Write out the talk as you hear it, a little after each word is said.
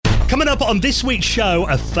Coming up on this week's show,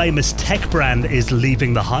 a famous tech brand is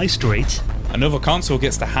leaving the high street. Another console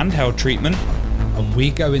gets the handheld treatment. And we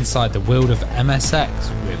go inside the world of MSX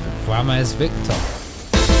with Vames Victor.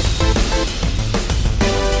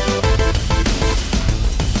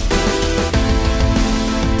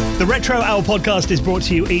 The Retro Hour podcast is brought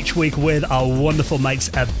to you each week with our wonderful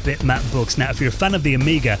mates at Bitmap Books. Now, if you're a fan of the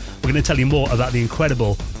Amiga, we're going to tell you more about the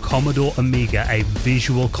incredible Commodore Amiga, a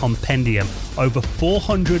visual compendium, over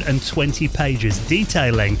 420 pages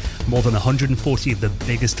detailing more than 140 of the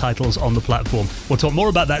biggest titles on the platform. We'll talk more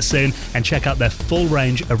about that soon and check out their full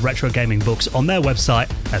range of retro gaming books on their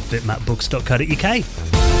website at bitmapbooks.co.uk.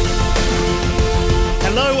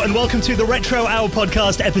 Hello and welcome to the Retro Hour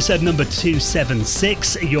podcast, episode number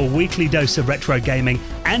 276, your weekly dose of retro gaming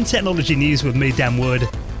and technology news with me, Dan Wood.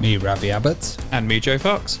 Me, Ravi Abbott. And me, Joe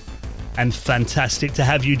Fox. And fantastic to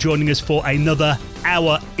have you joining us for another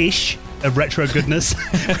hour-ish of retro goodness.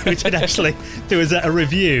 We did actually do a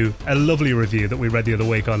review, a lovely review that we read the other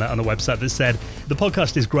week on a website that said, the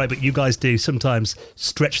podcast is great, but you guys do sometimes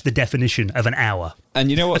stretch the definition of an hour.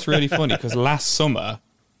 And you know what's really funny? Because last summer,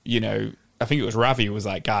 I think it was Ravi who was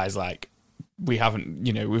like, guys, like, we haven't,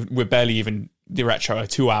 we're barely even the retro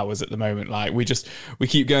 2 hours at the moment. Like, we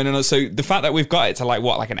keep going on. So the fact that we've got it to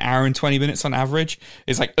like an hour and 20 minutes on average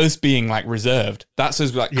is like us being like reserved. That's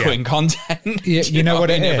us like cutting content. Yeah, you know what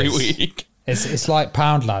it is? Every week. It's like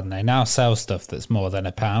Poundland. They now sell stuff that's more than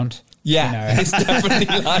a pound. Yeah, it's definitely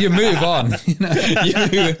like you move on.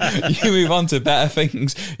 You move on to better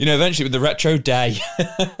things. Eventually with the retro day.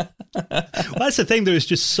 Well, that's the thing. There is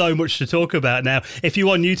just so much to talk about now. If you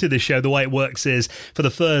are new to this show, the way it works is for the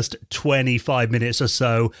first 25 minutes or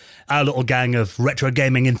so, our little gang of retro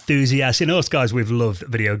gaming enthusiasts, us guys, we've loved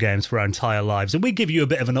video games for our entire lives, and we give you a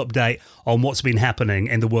bit of an update on what's been happening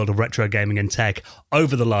in the world of retro gaming and tech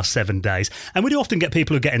over the last 7 days. And we do often get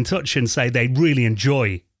people who get in touch and say they really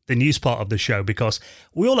enjoy the news part of the show because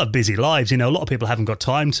we all have busy lives. A lot of people haven't got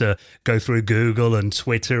time to go through Google and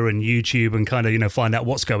Twitter and YouTube and kind of, find out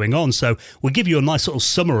what's going on. So we'll give you a nice little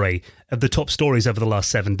summary of the top stories over the last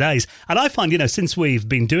 7 days. And I find, since we've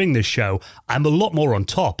been doing this show, I'm a lot more on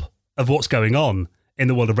top of what's going on in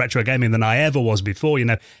the world of retro gaming than I ever was before,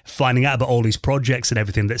 finding out about all these projects and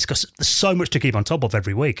everything. There's so much to keep on top of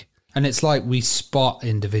every week. And it's like we spot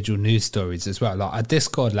individual news stories as well. Like our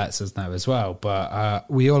Discord lets us know as well, but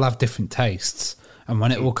we all have different tastes. And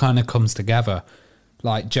when it all kind of comes together,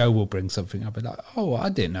 like Joe will bring something up and like, oh, I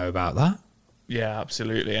didn't know about that. Yeah,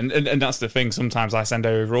 absolutely. And that's the thing. Sometimes I send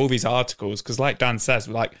over all these articles because like Dan says,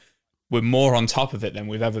 we're more on top of it than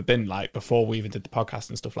we've ever been like before we even did the podcast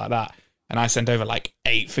and stuff like that. And I sent over like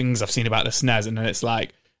 8 things I've seen about the SNES, and then it's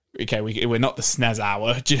like, okay, we're not the SNES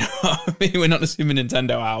hour. Do you know what I mean? We're not the Super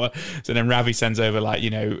Nintendo hour. So then Ravi sends over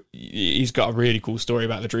he's got a really cool story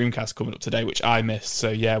about the Dreamcast coming up today, which I missed. So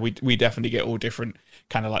yeah, we definitely get all different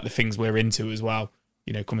kind of like the things we're into as well,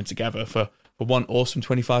 coming together for one awesome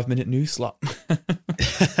 25-minute news slot.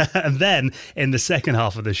 And then in the second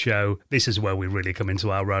half of the show, this is where we really come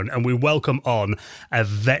into our own, and we welcome on a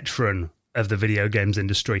veteran of the video games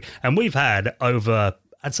industry. And we've had over,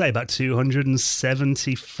 I'd say, about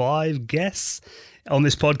 275 guests on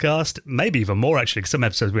this podcast, maybe even more, actually, because some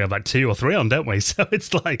episodes we have like 2 or 3 on, don't we? So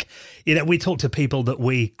it's like, we talk to people that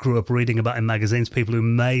we grew up reading about in magazines, people who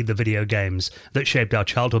made the video games that shaped our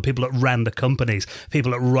childhood, people that ran the companies,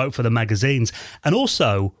 people that wrote for the magazines. And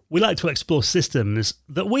also, we like to explore systems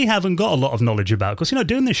that we haven't got a lot of knowledge about, because,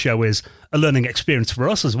 doing this show is a learning experience for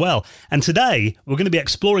us as well. And today, we're going to be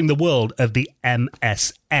exploring the world of the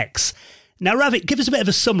MSX. Now, Ravi, give us a bit of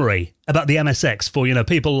a summary about the MSX for,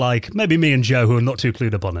 people like maybe me and Joe who are not too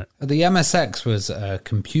clued up on it. The MSX was a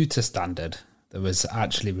computer standard that was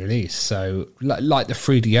actually released. So, like the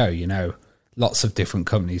 3DO, lots of different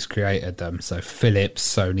companies created them. So, Philips,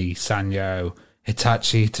 Sony, Sanyo,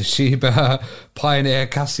 Hitachi, Toshiba, Pioneer,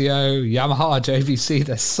 Casio, Yamaha, JVC.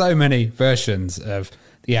 There's so many versions of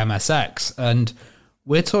the MSX. And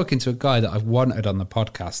we're talking to a guy that I've wanted on the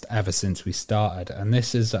podcast ever since we started. And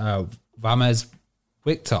this is Vames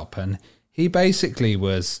Victor, and he basically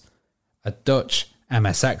was a Dutch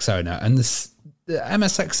MSX owner, and the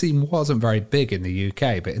MSX scene wasn't very big in the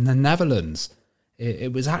UK, but in the Netherlands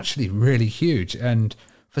it was actually really huge, and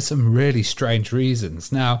for some really strange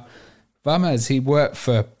reasons. Now, Vames, he worked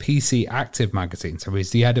for PC Active magazine, so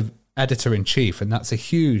he's the editor-in-chief, and that's a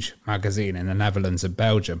huge magazine in the Netherlands and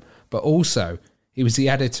Belgium, but also he was the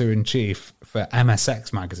editor-in-chief for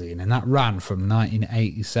MSX magazine, and that ran from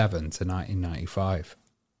 1987 to 1995.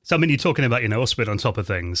 So, you're talking about, us being on top of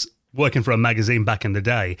things, working for a magazine back in the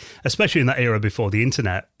day, especially in that era before the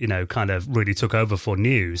internet, kind of really took over for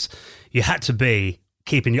news. You had to be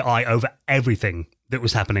keeping your eye over everything that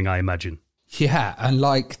was happening, I imagine. Yeah, and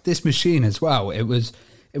like this machine as well, it was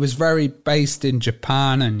very based in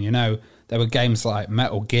Japan, and there were games like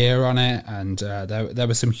Metal Gear on it, and there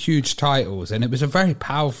were some huge titles, and it was a very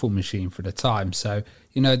powerful machine for the time. So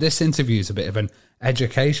this interview is a bit of an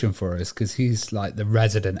education for us because he's like the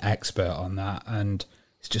resident expert on that, and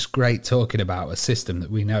it's just great talking about a system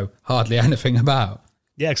that we know hardly anything about.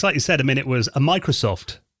 Yeah, because like you said, I mean, it was a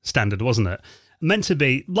Microsoft standard, wasn't it? Meant to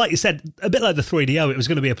be, like you said, a bit like the 3DO, it was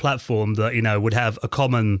going to be a platform that, would have a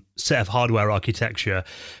common set of hardware architecture.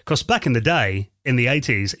 Because back in the day, in the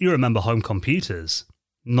 80s, you remember home computers.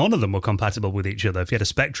 None of them were compatible with each other. If you had a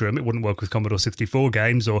Spectrum, it wouldn't work with Commodore 64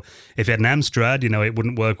 games, or if you had an Amstrad, it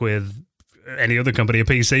wouldn't work with any other company, a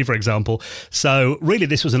PC, for example. So really,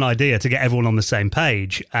 this was an idea to get everyone on the same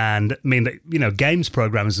page and mean that, games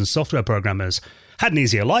programmers and software programmers had an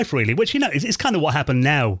easier life, really, which, is kind of what happened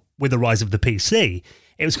now with the rise of the PC.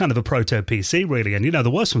 It was kind of a proto-PC, really. And,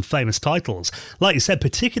 there were some famous titles. Like you said,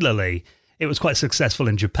 particularly, it was quite successful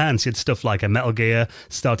in Japan. So you had stuff like a Metal Gear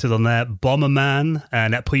started on there, Bomberman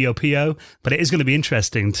and Puyo Puyo. But it is going to be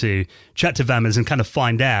interesting to chat to Vammers and kind of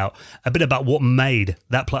find out a bit about what made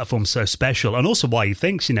that platform so special, and also why he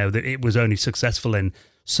thinks, that it was only successful in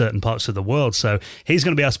certain parts of the world. So he's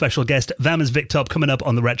going to be our special guest, Vammers Victop, coming up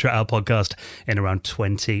on the Retro Hour podcast in around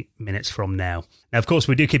 20 minutes from now. Now, of course,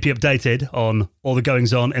 we do keep you updated on all the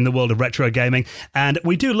goings on in the world of retro gaming, and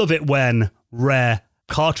we do love it when rare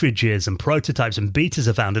cartridges and prototypes and betas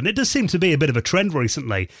are found. And it does seem to be a bit of a trend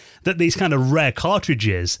recently that these kind of rare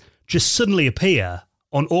cartridges just suddenly appear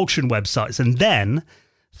on auction websites, and then,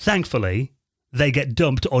 thankfully, they get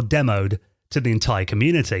dumped or demoed to the entire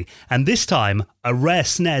community. And this time, a rare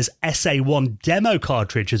SNES SA1 demo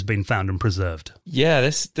cartridge has been found and preserved. Yeah,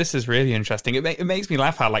 this is really interesting. It makes me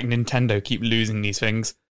laugh how like Nintendo keep losing these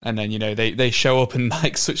things, and then they show up in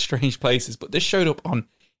like such strange places. But this showed up on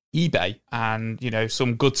eBay, and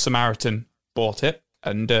some good Samaritan bought it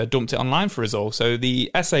and dumped it online for us all. So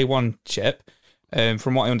the SA1 chip,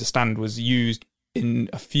 from what I understand, was used in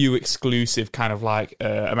a few exclusive kind of like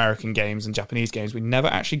American games and Japanese games. We never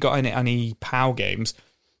actually got any PAL games,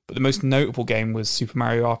 but the most notable game was Super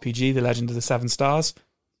Mario RPG, The Legend of the Seven Stars.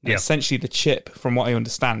 And essentially the chip, from what I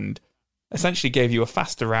understand, essentially gave you a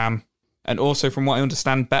faster RAM, and also, from what I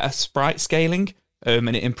understand, better sprite scaling,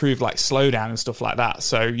 and it improved like slowdown and stuff like that.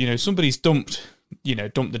 So, somebody's dumped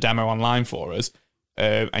the demo online for us.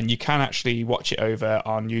 And you can actually watch it over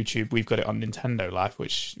on YouTube. We've got it on Nintendo Life,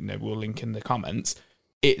 which we'll link in the comments.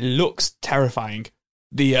 It looks terrifying.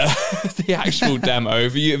 The the actual demo.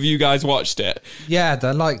 Have you guys watched it? Yeah,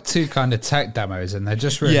 they're like two kind of tech demos, and they're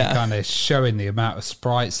just really kind of showing the amount of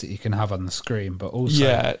sprites that you can have on the screen, but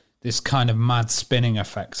also this kind of mad spinning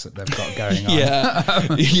effects that they've got going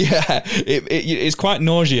on. It's quite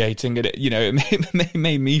nauseating, and it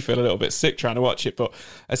made me feel a little bit sick trying to watch it. But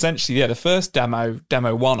essentially, the first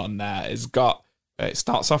demo one on there has got. It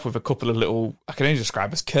starts off with a couple of little, I can only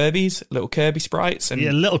describe as little Kirby sprites, and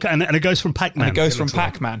and it goes from Pac-Man. And it goes from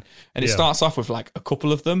Pac-Man, and it starts off with like a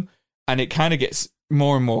couple of them, and it kind of gets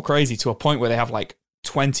more and more crazy to a point where they have like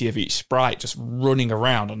 20 of each sprite just running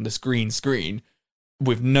around on this green screen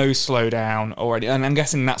with no slowdown already. And I'm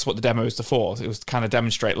guessing that's what the demo is for. It was to kind of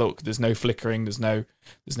demonstrate, look, there's no flickering, there's no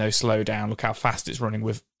slowdown. Look how fast it's running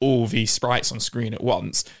with all these sprites on screen at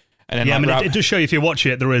once. And then it does show you, if you watch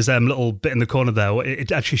it, there is a little bit in the corner there. It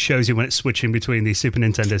actually shows you when it's switching between the Super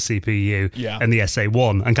Nintendo CPU and the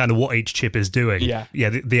SA1 and kind of what each chip is doing. The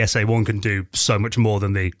SA1 can do so much more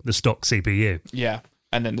than the stock CPU. Yeah.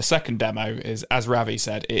 And then the second demo is, as Ravi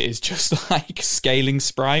said, it is just like scaling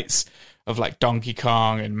sprites of like Donkey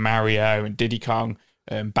Kong and Mario and Diddy Kong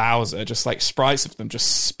and Bowser, just like sprites of them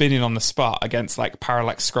just spinning on the spot against like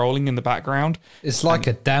parallax scrolling in the background. It's like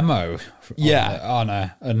a demo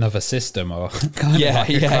on another system, or kind of like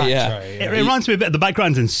a It reminds me a bit of the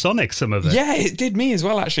backgrounds in Sonic, some of it. Yeah, it did me as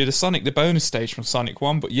well, actually. The bonus stage from Sonic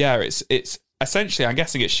 1. But yeah, it's essentially, I'm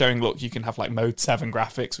guessing it's showing, look, you can have like Mode 7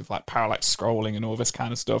 graphics with like parallax scrolling and all this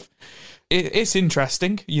kind of stuff. It's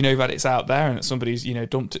interesting, that it's out there and that somebody's,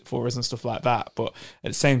 dumped it for us and stuff like that. But at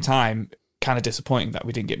the same time, kind of disappointing that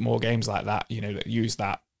we didn't get more games like that, that use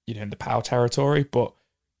that, in the PAL territory. But,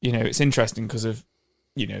 it's interesting because of,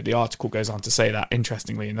 the article goes on to say that,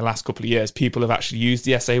 interestingly, in the last couple of years, people have actually used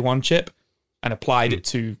the SA1 chip and applied it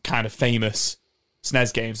to kind of famous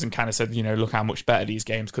SNES games and kind of said, look how much better these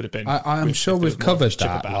games could have been. I'm sure we've covered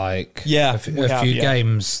that, a few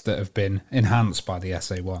games that have been enhanced by the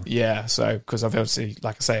SA1. Yeah, so, because I've obviously,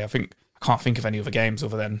 like I say, I can't think of any other games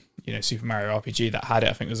other than, Super Mario RPG that had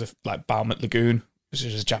it. I think there was like Balmut Lagoon, which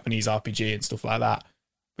is a Japanese RPG and stuff like that.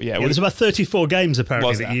 yeah, there's about 34 games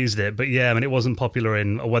apparently that there? used it, but yeah, I mean, it wasn't popular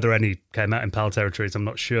or whether any came out in PAL territories, I'm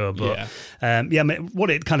not sure. But I mean, what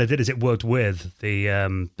it kind of did is it worked with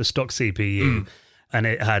the stock CPU. And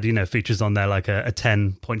it had, features on there like a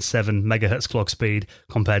 10.7 megahertz clock speed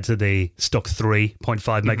compared to the stock 3.5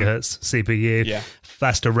 megahertz CPU. Yeah.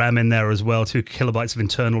 Faster RAM in there as well, 2 kilobytes of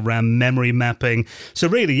internal RAM, memory mapping. So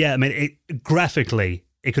really, I mean, graphically,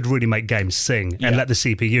 it could really make games sing and let the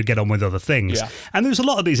CPU get on with other things. Yeah. And there was a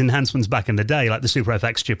lot of these enhancements back in the day, like the Super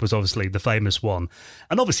FX chip was obviously the famous one.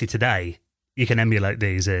 And obviously today, you can emulate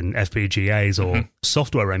these in FPGAs or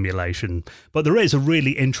software emulation. But there is a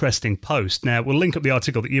really interesting post. Now, we'll link up the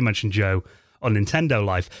article that you mentioned, Joe, on Nintendo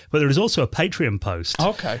Life, but there is also a Patreon post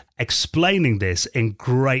explaining this in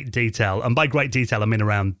great detail. And by great detail, I mean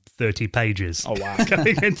around 30 pages. Oh, wow.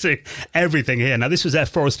 Going into everything here. Now, this was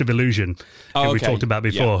Forest of Illusion, who we talked about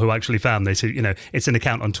before, who actually found this. It's an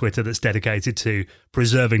account on Twitter that's dedicated to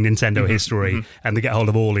preserving Nintendo history, and they get hold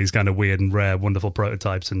of all these kind of weird and rare, wonderful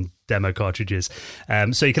prototypes and demo cartridges.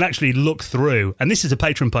 So you can actually look through, and this is a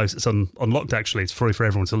Patreon post that's unlocked, actually. It's free for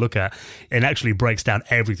everyone to look at. It actually breaks down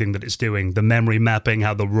everything that it's doing, the memory mapping,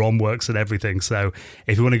 how the ROM works and everything. So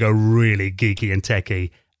if you want to go really geeky and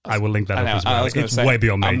techie, I will link that up as well. It's way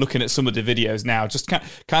beyond me. I'm looking at some of the videos now, just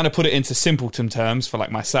kind of put it into simpleton terms for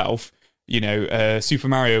like myself. Super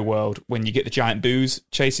Mario World, when you get the giant boos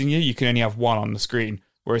chasing you, you can only have 1 on the screen.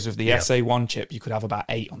 Whereas with the SA1 chip, you could have about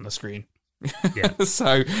 8 on the screen. Yeah.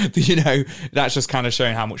 So, that's just kind of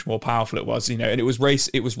showing how much more powerful it was, and it was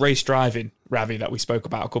race driving, Ravi, that we spoke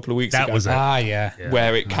about a couple of weeks ago. That was it.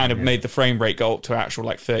 Where it kind of made the frame rate go up to actual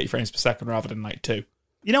like 30 frames per second rather than like 2.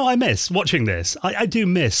 I miss watching this. I do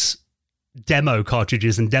miss demo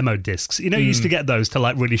cartridges and demo discs. You used to get those to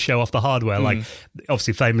like really show off the hardware, like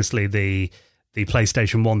obviously famously the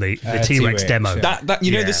PlayStation 1, the T-Rex demo. Yeah.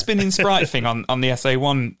 The spinning sprite thing on the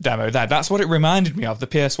SA1 demo there, that's what it reminded me of, the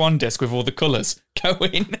PS1 disc with all the colours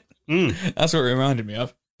going. That's what it reminded me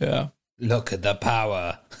of. Yeah. Look at the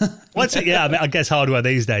power. What's it? Yeah, I mean, I guess hardware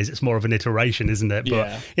these days, it's more of an iteration, isn't it?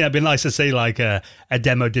 But it'd be nice to see like a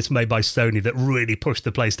demo disc made by Sony that really pushed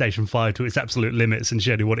the PlayStation 5 to its absolute limits and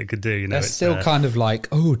showed you what it could do. They're still kind of like,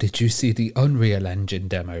 oh, did you see the Unreal Engine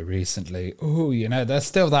demo recently? Oh, there's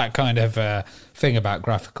still that kind of thing about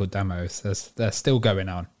graphical demos. They're still going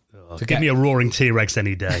on. Give me a roaring T-Rex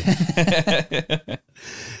any day.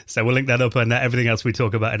 So we'll link that up and everything else we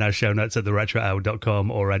talk about in our show notes at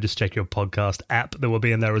theretrohour.com, or just check your podcast app that will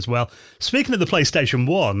be in there as well. Speaking of the PlayStation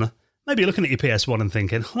 1, maybe you're looking at your PS1 and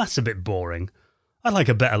thinking, that's a bit boring. I'd like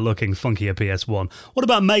a better looking, funkier PS1. What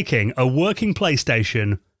about making a working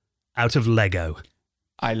PlayStation out of Lego?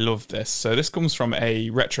 I love this. So this comes from a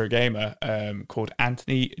retro gamer called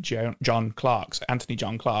Anthony John Clark. So Anthony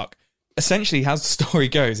John Clark. Essentially, how the story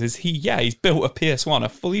goes is he's built a PS1, a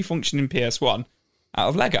fully functioning PS1, out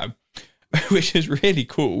of Lego, which is really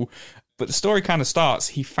cool. But the story kind of starts,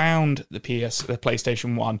 he found the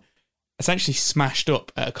PlayStation 1 essentially smashed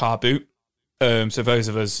up at a car boot. So those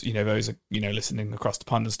of us, those are, listening across the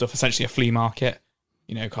pond and stuff, essentially a flea market,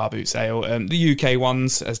 car boot sale. The UK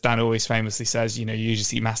ones, as Dan always famously says, you usually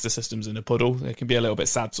see Master Systems in a puddle. It can be a little bit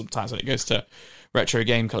sad sometimes when it goes to retro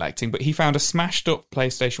game collecting. But he found a smashed up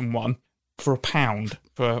PlayStation 1 for £1,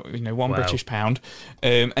 for one British pound,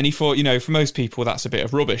 and he thought, for most people that's a bit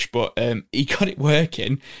of rubbish, but he got it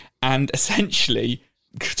working and essentially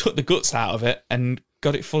took the guts out of it and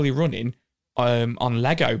got it fully running on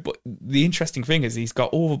Lego. But the interesting thing is he's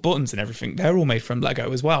got all the buttons and everything, they're all made from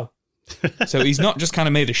Lego as well. So he's not just kind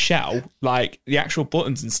of made a shell, like the actual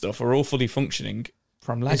buttons and stuff are all fully functioning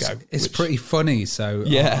from Lego. It's pretty funny. So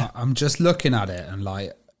I'm just looking at it and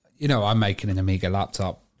like, I'm making an Amiga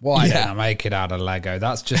laptop. Why don't I make it out of Lego?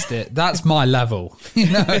 That's just it. That's my level.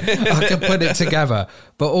 I can put it together.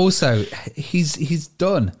 But also, he's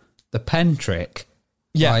done the pen trick,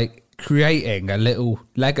 like creating a little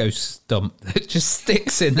Lego stump that just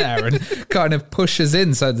sticks in there and kind of pushes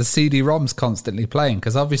in so the CD-ROM's constantly playing,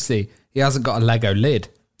 because obviously he hasn't got a Lego lid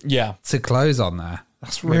to close on there.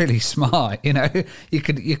 That's really smart. You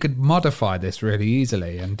could modify this really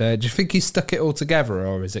easily. And do you think he stuck it all together,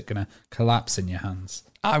 or is it going to collapse in your hands?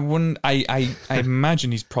 I wouldn't. I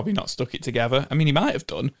imagine he's probably not stuck it together. I mean, he might have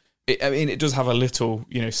done. It does have a little,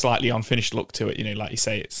 slightly unfinished look to it. Like you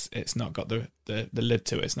say, it's not got the lid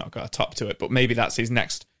to it. It's not got a top to it. But maybe that's his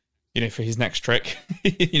next, for his next trick.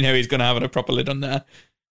 He's going to have a proper lid on there.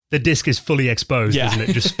 The disc is fully exposed, isn't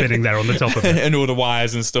it? Just spinning there on the top of it. And all the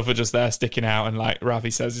wires and stuff are just there sticking out. And like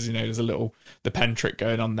Ravi says, there's the pen trick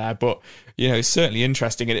going on there. But, it's certainly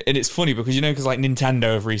interesting. And it's funny because, because like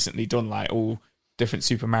Nintendo have recently done like all different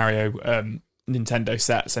Super Mario Nintendo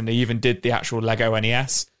sets, and they even did the actual Lego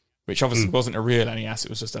NES, which obviously wasn't a real NES, it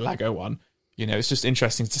was just a Lego one. You know, it's just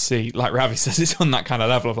interesting to see, like Ravi says, it's on that kind of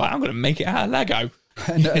level of like, I'm going to make it out of Lego.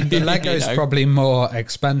 And the Lego's probably more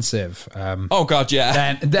expensive. Oh, God,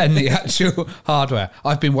 yeah. Than the actual hardware.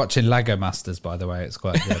 I've been watching Lego Masters, by the way. It's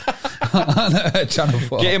quite good. On Channel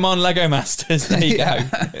 4. Get him on Lego Masters. There you go.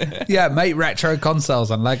 Yeah, make retro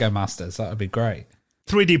consoles on Lego Masters. That would be great.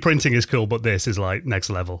 3D printing is cool, but this is like next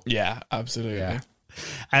level. Yeah, absolutely. Yeah.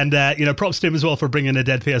 And, props to him as well for bringing a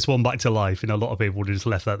dead PS1 back to life. A lot of people would have just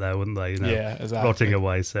left that there, wouldn't they? Yeah, exactly. Rotting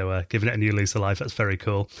away. So giving it a new lease of life, that's very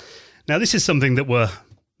cool. Now, this is something that we're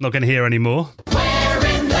not going to hear anymore.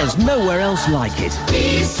 There's nowhere else like it.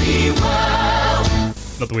 PC World.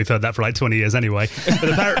 Not that we've heard that for like 20 years anyway. But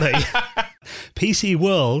apparently, PC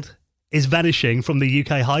World is vanishing from the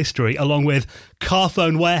UK high street, along with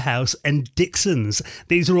Carphone Warehouse and Dixon's.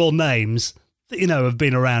 These are all names that, have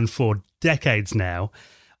been around for decades now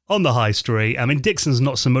on the high street. I mean, Dixon's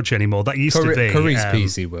not so much anymore. That used to be... Curry's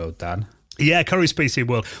PC World, Dan. Yeah, Curry's PC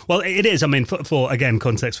World. Well, it is. I mean, for again,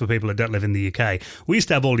 context for people that don't live in the UK, we used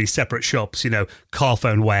to have all these separate shops,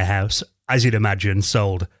 Carphone Warehouse, as you'd imagine,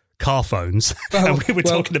 sold car phones. And we were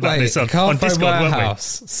talking about this on Discord,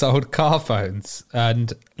 Warehouse sold car phones,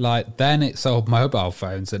 and then it sold mobile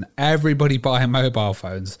phones, and everybody buying mobile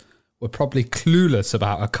phones were probably clueless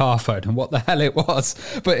about a car phone and what the hell it was,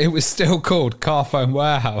 but it was still called Carphone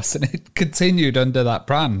Warehouse, and it continued under that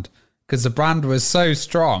brand because the brand was so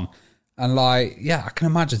strong. And I can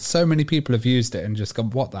imagine so many people have used it and just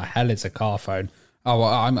gone, what the hell is a car phone? Oh,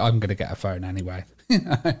 well, I'm going to get a phone anyway.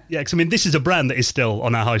 Yeah, because this is a brand that is still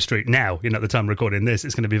on our high street now. At the time of recording this,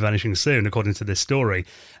 it's going to be vanishing soon, according to this story.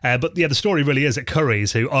 But the story really is that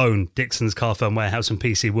Curry's, who own Dixon's, Carphone Warehouse and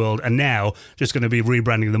PC World, are now just going to be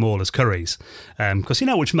rebranding them all as Curry's. Because,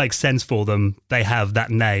 which makes sense for them. They have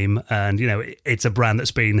that name, and, it's a brand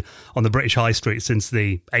that's been on the British high street since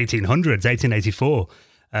the 1800s, 1884.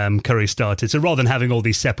 Curry started. So rather than having all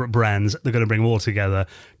these separate brands, they're going to bring them all together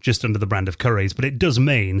just under the brand of Curry's. But it does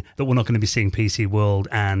mean that we're not going to be seeing PC World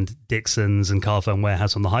and Dixon's and Carphone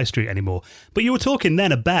Warehouse on the high street anymore. But you were talking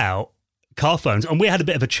then about car phones, and we had a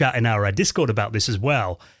bit of a chat in our Discord about this as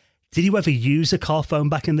well. Did you ever use a car phone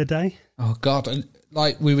back in the day? Oh, God.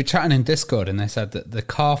 We were chatting in Discord, and they said that the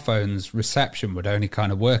car phone's reception would only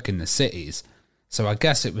kind of work in the cities. So I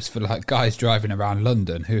guess it was for guys driving around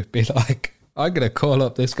London who would be like, I'm going to call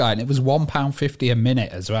up this guy, and it was £1.50 a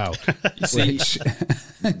minute as well. You see,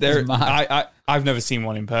 I've never seen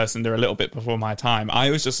one in person. They're a little bit before my time. I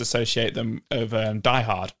always just associate them with Die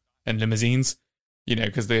Hard and limousines,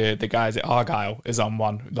 because the guys at Argyle is on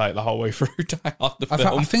one the whole way through Die Hard, the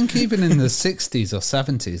film. I think even in the 60s or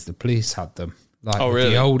 70s, the police had them. Oh, really?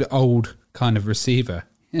 The old kind of receiver.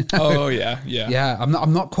 Oh, yeah. Yeah,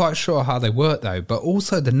 I'm not quite sure how they work, though. But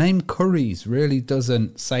also, the name Curry's really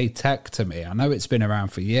doesn't say tech to me. I know it's been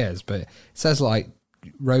around for years, but it says,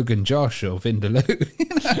 Rogan Josh or Vindaloo.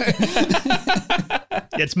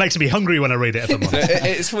 It makes me hungry when I read it, if I'm honest.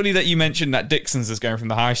 It's funny that you mentioned that Dixon's is going from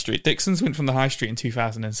the high street. Dixon's went from the high street in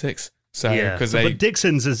 2006. So, but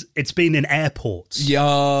Dixon's it's been in airports.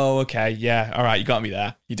 Oh, okay, yeah, all right, you got me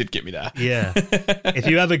there. You did get me there. Yeah, if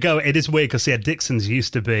you ever go, it is weird because Dixon's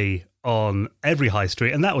used to be on every high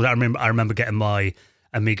street, and that was I remember getting my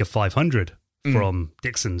Amiga 500 from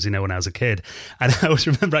Dixon's, when I was a kid, and I always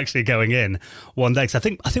remember actually going in one day because I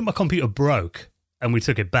think my computer broke and we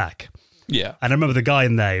took it back. Yeah, and I remember the guy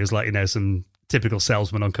in there who was some typical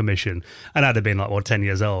salesman on commission, and I'd have been 10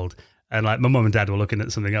 years old. And my mum and dad were looking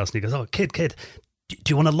at something else, and he goes, "Oh, kid, do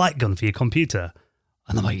you want a light gun for your computer?"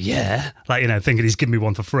 And I'm like, "Yeah," thinking he's giving me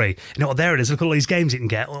one for free. There it is. Look at all these games you can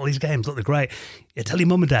get. All these games look, they're great. Yeah, tell your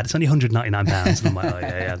mum and dad it's only £199. And I'm like, "Oh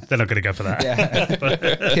yeah, they're not going to go for that."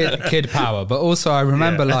 Yeah. kid power. But also, I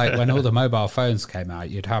remember when all the mobile phones came out,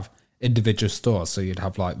 you'd have individual stores, so you'd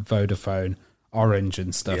have Vodafone, Orange,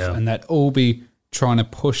 and stuff, and they'd all be trying to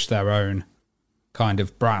push their own kind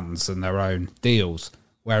of brands and their own deals.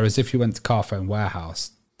 Whereas if you went to Carphone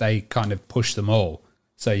Warehouse, they kind of push them all.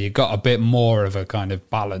 So you got a bit more of a kind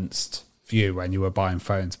of balanced view when you were buying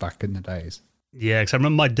phones back in the days. Yeah, because I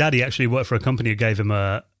remember my daddy actually worked for a company who gave him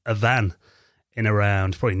a van in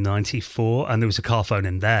around probably 94, and there was a car phone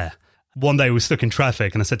in there. One day we were stuck in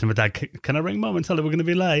traffic, and I said to my dad, "Can I ring Mum and tell her we're going to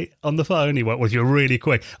be late on the phone?" He went, "Well, you're really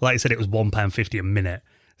quick." Like I said, it was £1.50 a minute.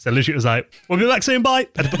 So literally it was like, "We'll be back soon, bye."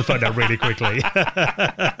 I had to put the phone down really quickly.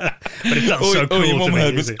 But it felt so cool your mum to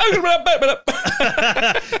heard me. Was,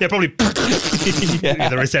 yeah, probably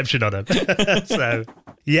the reception on it. So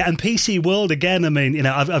Yeah, and PC World, again, I mean, you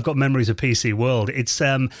know, I've got memories of PC World. It's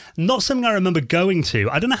not something I remember going to.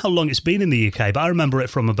 I don't know how long it's been in the UK, but I remember it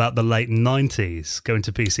from about the late 90s, going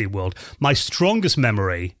to PC World. My strongest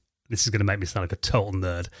memory, this is going to make me sound like a total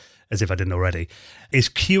nerd, as if I didn't already, is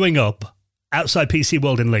queuing up outside PC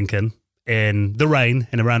World in Lincoln in the rain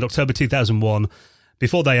in around October 2001,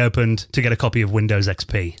 before they opened, to get a copy of Windows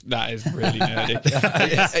XP. That is really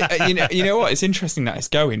nerdy. You know what? It's interesting that it's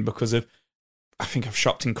going because of, I think I've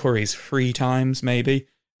shopped in Currys 3 times maybe,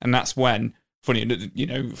 and that's when, funny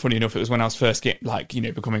enough, it was when I was first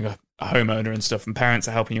becoming a homeowner and stuff, and parents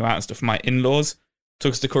are helping you out and stuff. My in-laws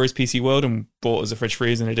took us to Currys PC World and bought us a fridge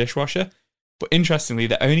freezer and a dishwasher. But interestingly,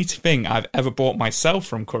 the only thing I've ever bought myself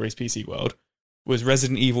from Currys PC World was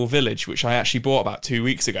Resident Evil Village, which I actually bought about 2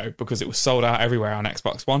 weeks ago because it was sold out everywhere on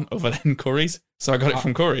Xbox One other than Currys. So I got it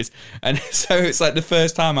from Currys. And so it's like the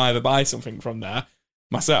first time I ever buy something from there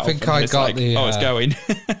myself. I think I got it's going.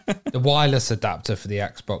 the wireless adapter for the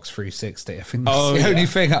Xbox 360. I think that's the only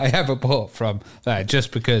thing I ever bought from there,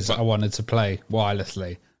 just because I wanted to play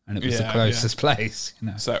wirelessly. And it was the closest place. You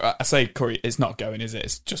know? So I say Curry, it's not going, is it?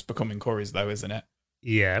 It's just becoming Currys though, isn't it?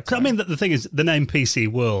 Yeah. I mean, the thing is, the name PC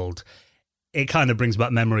World, it kind of brings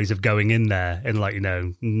back memories of going in there in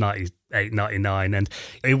 98, 99, and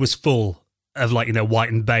it was full of white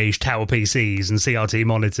and beige tower PCs and CRT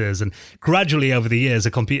monitors, and gradually over the years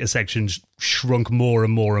the computer section shrunk more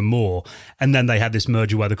and more and more, and then they had this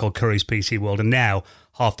merger where they're called Currys PC World, and now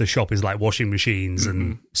half the shop is like washing machines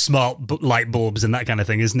and smart light bulbs and that kind of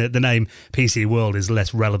thing, isn't it? The name PC World is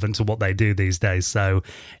less relevant to what they do these days, so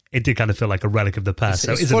it did kind of feel like a relic of the past.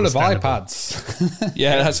 It's full of iPads.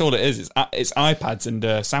 Yeah, that's all it is. It's iPads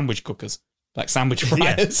and sandwich cookers, like sandwich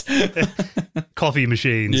fryers. Coffee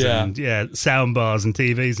machines and sound bars and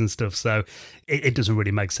TVs and stuff. So it doesn't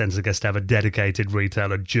really make sense, I guess, to have a dedicated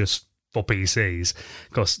retailer just for PCs.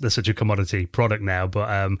 Of course, they're such a commodity product now,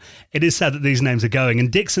 but it is sad that these names are going.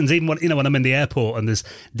 And Dixon's, even when I'm in the airport and there's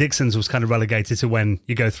Dixon's was kind of relegated to when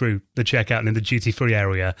you go through the checkout and in the duty-free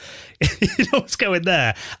area, you know what's going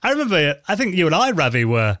there. I remember, I think you and I, Ravi,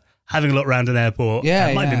 were having a look around an airport.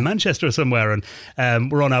 It might be in Manchester or somewhere,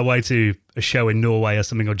 and we're on our way to a show in Norway or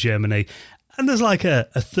something, or Germany. And there's like a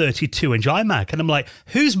 32-inch iMac. And I'm like,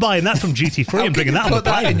 who's buying that from duty-free and bringing that on the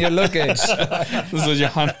plane? That in your luggage. This was your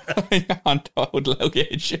handheld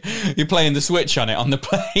luggage. You're playing the Switch on it on the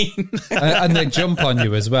plane. And they jump on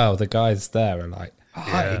you as well. The guys there are like,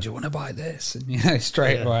 hi, do you want to buy this? And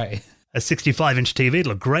straight away. A 65-inch TV would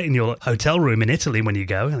look great in your hotel room in Italy when you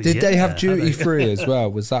go. Did they have duty-free as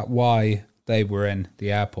well? Was that why they were in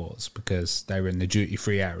the airports? Because they were in the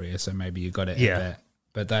duty-free area, so maybe you got it a bit.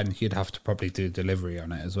 But then you'd have to probably do delivery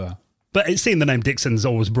on it as well. But seeing the name Dixon's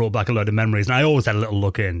always brought back a load of memories, and I always had a little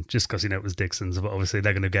look in, just because, it was Dixon's, but obviously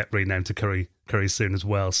they're going to get renamed to Curry soon as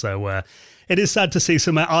well. So it is sad to see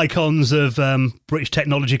some icons of British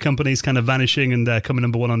technology companies kind of vanishing and coming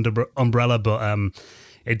under one umbrella, but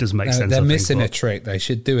it does make sense. They're missing a trick. They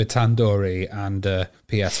should do a tandoori and a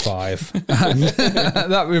PS5. And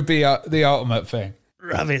that would be the ultimate thing.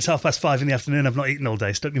 Ravi, it's 5:30 in the afternoon. I've not eaten all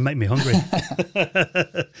day. Don't you make me hungry.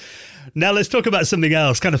 Now let's talk about something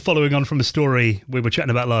else, kind of following on from a story we were chatting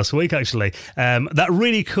about last week, actually. That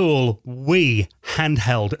really cool Wii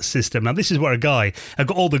handheld system. Now, this is where a guy had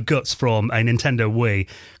got all the guts from a Nintendo Wii,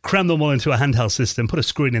 crammed them all into a handheld system, put a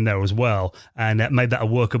screen in there as well, and made that a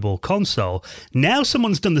workable console. Now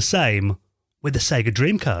someone's done the same with the Sega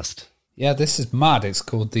Dreamcast. Yeah, this is mad. It's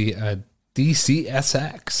called the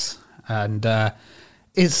DCSX, and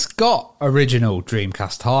it's got original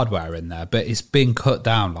Dreamcast hardware in there, but it's been cut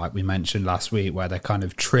down, like we mentioned last week, where they're kind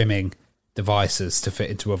of trimming devices to fit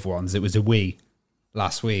into other ones. It was a Wii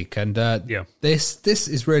last week, and this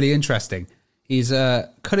is really interesting. He's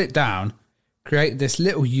cut it down, created this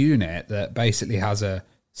little unit that basically has a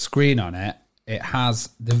screen on it. It has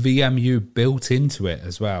the VMU built into it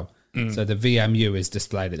as well. So the VMU is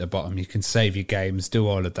displayed at the bottom. You can save your games, do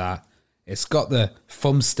all of that. It's got the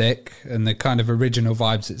thumbstick and the kind of original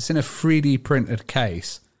vibes. It's in a 3D printed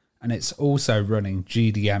case, and it's also running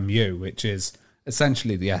GDMU, which is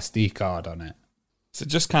essentially the SD card on it. So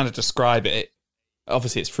just kind of describe it.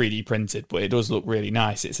 Obviously, it's 3D printed, but it does look really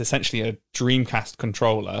nice. It's essentially a Dreamcast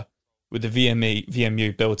controller with the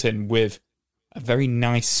VMU built in with a very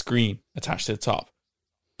nice screen attached to the top.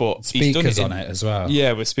 But speakers on it as well.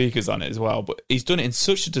 Yeah, with speakers on it as well. But he's done it in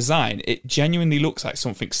such a design, it genuinely looks like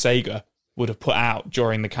something Sega would have put out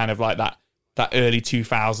during the kind of like that early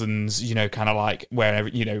 2000s, kind of like where,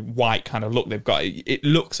 white kind of look they've got. It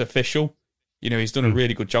looks official. He's done a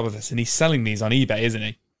really good job of this, and he's selling these on eBay, isn't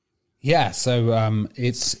he? Yeah, so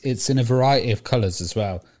it's in a variety of colours as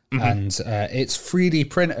well. and it's 3D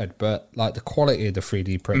printed, but like the quality of the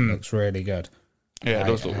 3D print looks really good. Yeah, it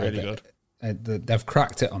does look really good. They've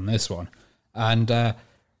cracked it on this one, and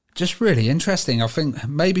just really interesting. I think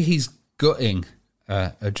maybe he's gutting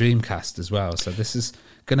a Dreamcast as well, so this is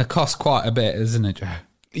going to cost quite a bit, isn't it, Joe?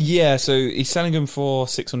 Yeah, so he's selling them for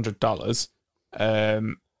 $600.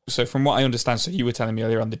 So from what I understand, so you were telling me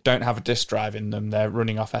earlier on, they don't have a disk drive in them, they're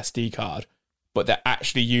running off SD card, but they're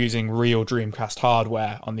actually using real Dreamcast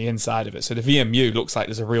hardware on the inside of it. So the VMU looks like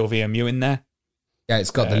there's a real VMU in there. Yeah,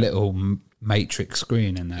 it's got the little matrix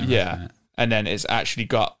screen in there. Yeah, and then it's actually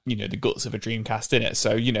got, the guts of a Dreamcast in it.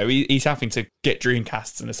 So, he's having to get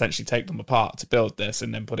Dreamcasts and essentially take them apart to build this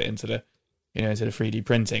and then put it into the 3D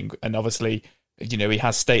printing. And obviously, he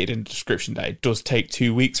has stated in the description that it does take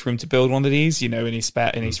 2 weeks for him to build one of these, in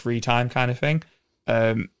his free time kind of thing.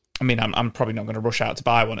 I'm probably not going to rush out to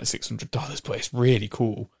buy one at $600, but it's really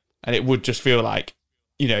cool. And it would just feel like,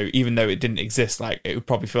 even though it didn't exist, like it would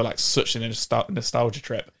probably feel like such a nostalgia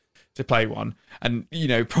trip to play one. And,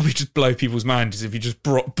 probably just blow people's minds if you just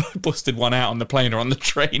busted one out on the plane or on the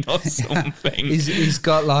train or something. He's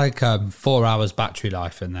got like 4 hours battery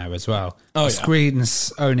life in there as well. Oh, the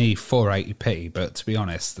screen's only 480p, but to be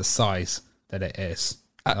honest, the size that it is,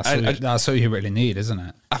 that's all you really need, isn't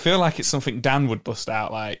it? I feel like it's something Dan would bust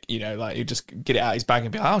out, like he'd just get it out of his bag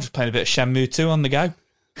and be like, I'm just playing a bit of Shenmue 2 on the go.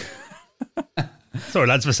 Sorry,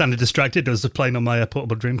 lads, for sounding distracted. I was just playing on my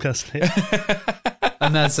portable Dreamcast here.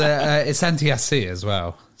 And there's it's NTSC as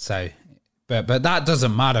well. So, but that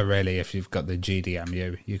doesn't matter really if you've got the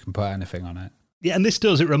GDMU. You can put anything on it. Yeah, and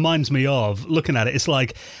it reminds me of, looking at it, it's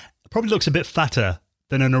like, it probably looks a bit fatter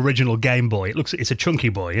than an original Game Boy. It's a chunky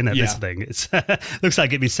boy, isn't it, this thing? It's looks like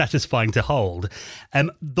it'd be satisfying to hold.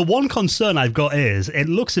 The one concern I've got is, it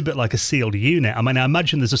looks a bit like a sealed unit. I mean, I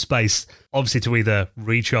imagine there's a space, obviously, to either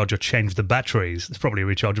recharge or change the batteries. It's probably a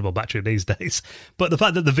rechargeable battery these days. But the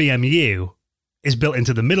fact that the VMU is built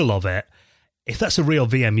into the middle of it, if that's a real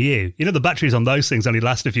VMU, the batteries on those things only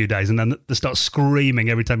last a few days and then they start screaming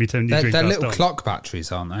every time you turn your Dreamcast on. They're little clock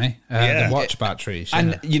batteries, aren't they? The watch batteries. Yeah.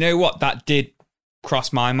 And you know what? That did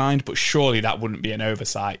cross my mind, but surely that wouldn't be an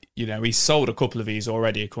oversight. He's sold a couple of these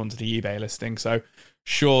already according to the eBay listing, so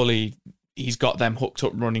surely he's got them hooked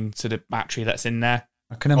up running to the battery that's in there.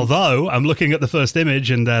 Although I'm looking at the first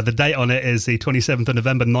image and the date on it is the 27th of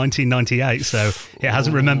November 1998, so it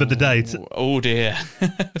hasn't remembered the date. Oh dear.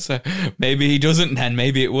 So maybe he doesn't then.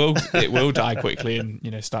 Maybe it will die quickly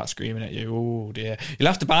and start screaming at you. Oh dear. You'll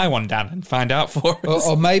have to buy one, Dan, and find out for us.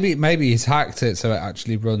 Or maybe he's hacked it so it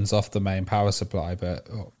actually runs off the main power supply,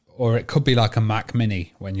 or it could be like a Mac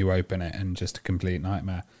Mini when you open it and just a complete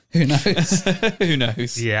nightmare. Who knows? Who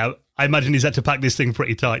knows? Yeah, I imagine he's had to pack this thing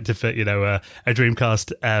pretty tight to fit, a Dreamcast,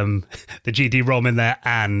 the GD-ROM in there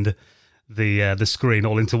and the screen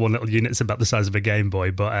all into one little unit. It's about the size of a Game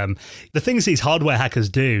Boy. But the things these hardware hackers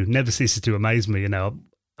do never ceases to amaze me,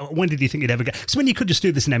 When did you think you'd ever get... So when you could just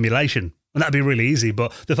do this in emulation, and that'd be really easy,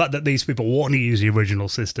 but the fact that these people want to use the original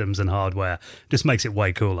systems and hardware just makes it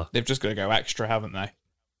way cooler. They've just got to go extra, haven't they?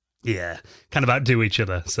 Yeah, kind of outdo each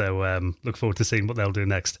other. So look forward to seeing what they'll do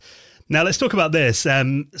next. Now, let's talk about this.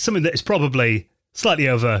 Something that is probably slightly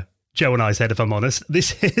over Joe and I's head, if I'm honest.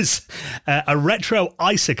 This is a retro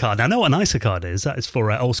ISA card. Now, I know what an ISA card is. That is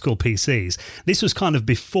for old school PCs. This was kind of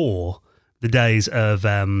before the days of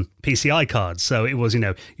PCI cards. So it was,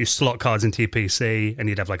 you slot cards into your PC and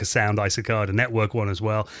you'd have like a sound ISA card, a network one as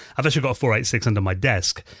well. I've actually got a 486 under my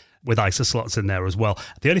desk with ISA slots in there as well.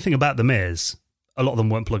 The only thing about them is a lot of them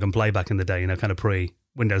weren't plug and play back in the day, kind of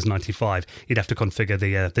pre-Windows 95. You'd have to configure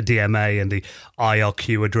the DMA and the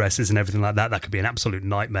IRQ addresses and everything like that. That could be an absolute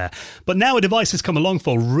nightmare. But now a device has come along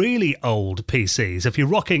for really old PCs. If you're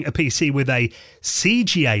rocking a PC with a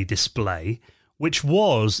CGA display,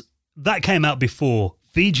 that came out before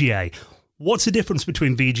VGA. What's the difference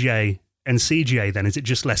between VGA and CGA then? Is it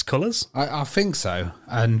just less colours? I think so.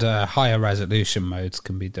 And higher resolution modes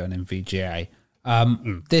can be done in VGA.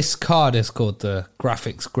 This card is called the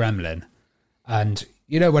Graphics Gremlin, and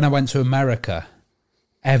when I went to America,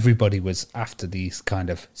 everybody was after these kind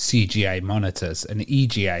of CGA monitors and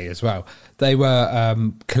EGA as well. They were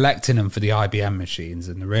collecting them for the IBM machines,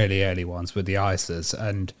 and the really early ones were the ISAs.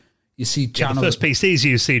 And you see channels. The first PCs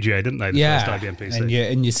used CGA, didn't they? The first IBM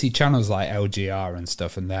PC. And you see channels like LGR and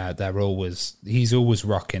stuff, and he's always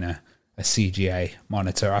rocking a CGA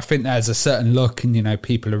monitor. I think there's a certain look, and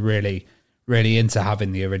people are really into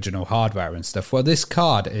having the original hardware and stuff. Well, this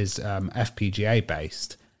card is FPGA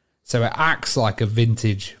based, so it acts like a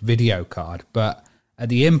vintage video card, but at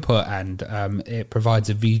the input end, it provides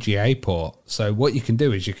a VGA port. So what you can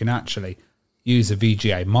do is you can actually use a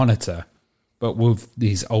VGA monitor but with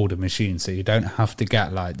these older machines, so you don't have to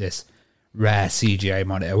get like this rare CGA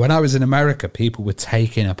monitor. When I was in America, people were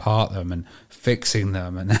taking apart them and fixing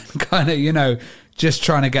them and then kind of, you know, just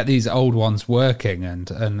trying to get these old ones working, and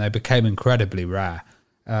they became incredibly rare.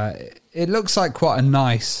 It looks like quite a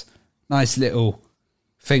nice little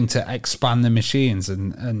thing to expand the machines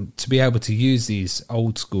and to be able to use these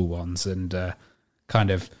old school ones and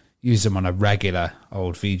kind of use them on a regular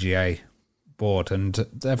old VGA board. And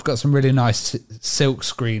they've got some really nice silk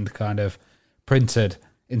screened kind of printed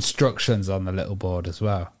instructions on the little board as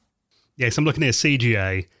well. Yes, I'm looking at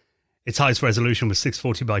CGA. Its highest resolution was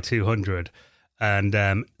 640 by 200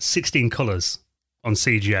 and 16 colours on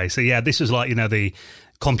CGA. So yeah, this was like, you know, the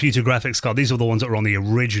computer graphics card. These are the ones that were on the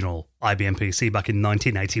original IBM PC back in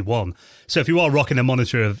 1981. So if you are rocking a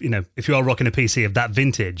monitor of, you know, if you are rocking a PC of that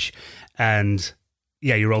vintage and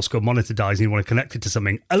yeah, your old school monitor dies and you want to connect it to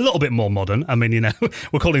something a little bit more modern. I mean, you know,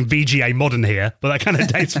 we're calling VGA modern here, but that kind of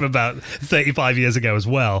dates from about 35 years ago as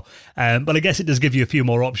well. But I guess it does give you a few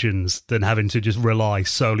more options than having to just rely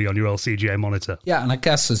solely on your old CGA monitor. Yeah, and I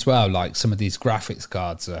guess as well, like some of these graphics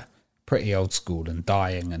cards are pretty old school and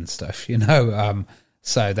dying and stuff, you know,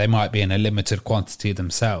 so they might be in a limited quantity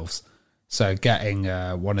themselves. So getting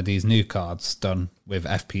one of these new cards done with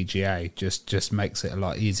FPGA just makes it a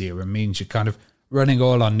lot easier and means you're kind of running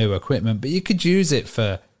all on new equipment, but you could use it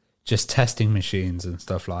for just testing machines and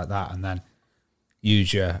stuff like that, and then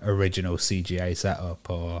use your original CGA setup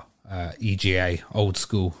or EGA old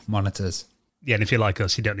school monitors. Yeah, and if you're like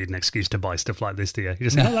us, you don't need an excuse to buy stuff like this, do you?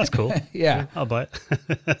 You just say, oh, that's cool. Yeah. I'll buy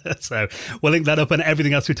it. So we'll link that up and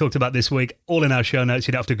everything else we talked about this week, all in our show notes.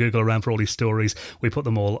 You don't have to Google around for all these stories. We put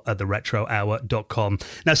them all at theretrohour.com.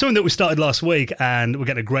 Now, something that we started last week and we're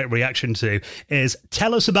getting a great reaction to is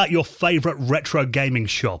tell us about your favourite retro gaming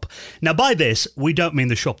shop. Now, by this, we don't mean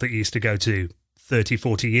the shop that you used to go to 30,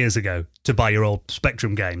 40 years ago to buy your old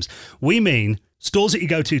Spectrum games. We mean stores that you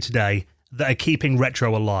go to today that are keeping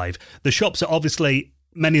retro alive. The shops are obviously,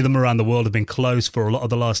 many of them around the world have been closed for a lot of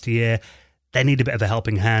the last year. They need a bit of a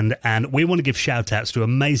helping hand, and we want to give shout outs to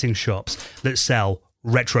amazing shops that sell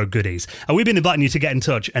retro goodies. And we've been inviting you to get in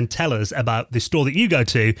touch and tell us about the store that you go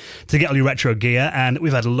to get all your retro gear, and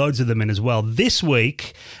we've had loads of them in as well. This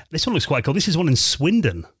week, this one looks quite cool. This is one in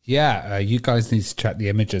Swindon. Yeah, you guys need to check the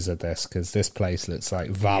images of this because this place looks like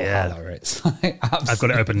Valhalla. Yeah. It's like I've got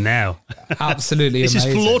it open now. Absolutely this amazing.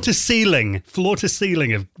 This is floor to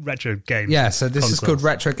ceiling of retro games. Yeah, so this is called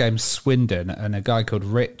Retro Games Swindon, and a guy called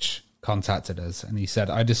Rich contacted us and he said,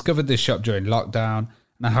 I discovered this shop during lockdown,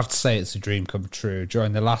 and I have to say it's a dream come true.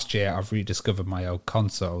 During the last year, I've rediscovered my old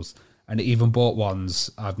consoles and even bought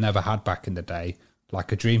ones I've never had back in the day,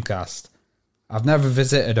 like a Dreamcast. I've never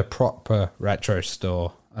visited a proper retro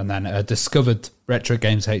store and then discovered Retro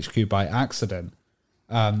Games HQ by accident.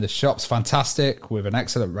 The shop's fantastic with an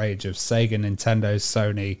excellent range of Sega, Nintendo,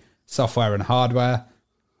 Sony software and hardware.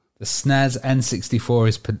 The SNES N64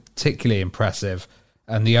 is particularly impressive,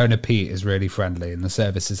 and the owner Pete is really friendly and the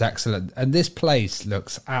service is excellent. And this place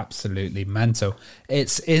looks absolutely mental.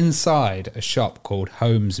 It's inside a shop called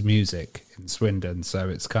Holmes Music in Swindon, so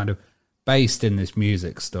it's kind of based in this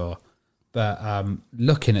music store. But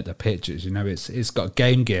looking at the pictures, you know, it's got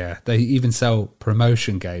Game Gear. They even sell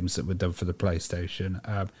promotion games that were done for the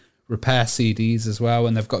PlayStation. Repair CDs as well,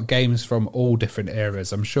 and they've got games from all different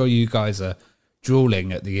eras. I'm sure you guys are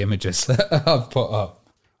drooling at the images that I've put up.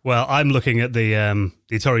 Well, I'm looking at the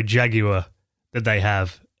Atari Jaguar that they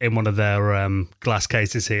have in one of their glass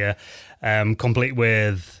cases here, complete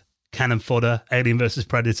with cannon fodder, Alien vs.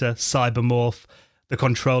 Predator, Cybermorph, the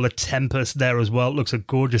controller Tempest there as well. It looks a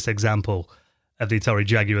gorgeous example of the Atari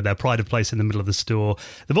Jaguar, their pride of place in the middle of the store.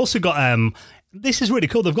 They've also got, this is really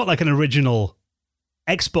cool, they've got like an original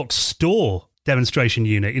Xbox store demonstration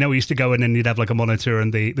unit. You know, we used to go in and you'd have like a monitor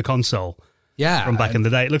and the console. Yeah, from back in the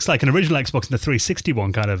day. It looks like an original Xbox and the 360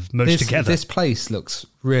 one kind of merged together. This place looks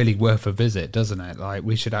really worth a visit, doesn't it? Like,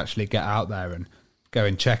 we should actually get out there and go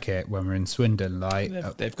and check it when we're in Swindon.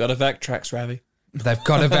 Like, they've got a Vectrex, Ravi. They've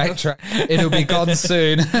got a Vectrex. It'll be gone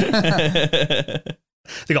soon.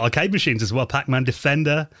 They've got arcade machines as well. Pac-Man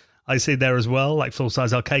Defender, I see there as well, like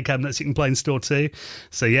full-size arcade cabinets you can play in store too.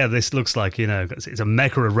 So yeah, this looks like, you know, it's a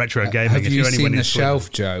mecca of retro gaming. Have you seen the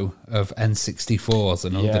shelf, Joe, of N64s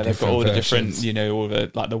and all the different they've got all the versions? different, you know, all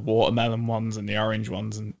the like the watermelon ones and the orange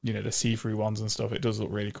ones and, you know, the see-through ones and stuff. It does look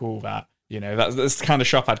really cool. That, you know, that's the kind of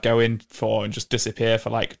shop I'd go in for and just disappear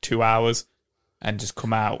for like 2 hours and just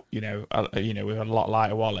come out, with a lot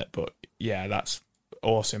lighter wallet. But yeah, that's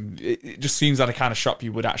awesome. It just seems like the kind of shop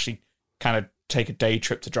you would actually kind of take a day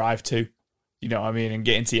trip to drive to, you know what I mean, and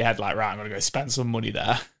get into your head like, right, I'm going to go spend some money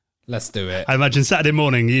there. Let's do it. I imagine Saturday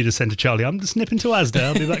morning you just send to Charlie, I'm just nipping to Asda,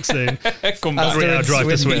 I'll be back soon. Come back. 3-hour drive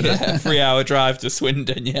to Swindon. 3-hour drive to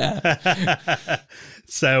Swindon, yeah.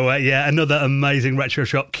 So, another amazing retro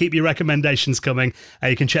shop. Keep your recommendations coming.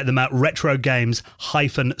 You can check them out,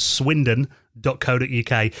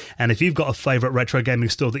 retrogames-swindon.co.uk. And if you've got a favourite retro gaming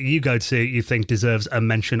store that you go to you think deserves a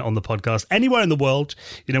mention on the podcast, anywhere in the world,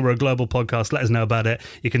 we're a global podcast, let us know about it.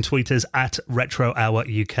 You can tweet us at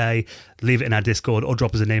RetroHourUK, leave it in our Discord, or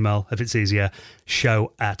drop us an email if it's easier,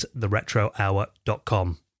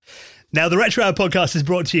 show@theretrohour.com. Now, the Retro Hour podcast is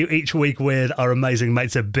brought to you each week with our amazing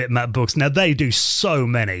mates at Bitmap Books. Now, they do so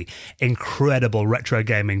many incredible retro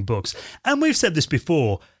gaming books. And we've said this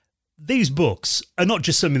before, these books are not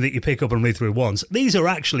just something that you pick up and read through once. These are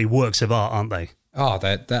actually works of art, aren't they? Oh,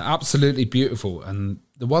 they're absolutely beautiful. And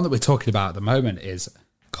the one that we're talking about at the moment is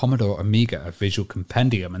Commodore Amiga, a visual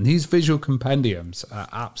compendium. And these visual compendiums are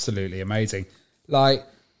absolutely amazing. Like,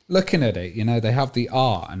 looking at it, they have the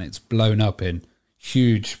art and it's blown up in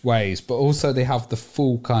huge ways, but also they have the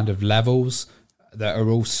full kind of levels that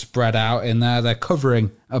are all spread out in there. They're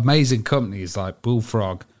covering amazing companies like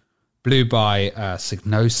Bullfrog, Blue by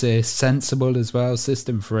Psygnosis, Sensible as well,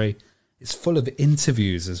 System Free. It's full of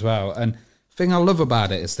interviews as well. And the thing I love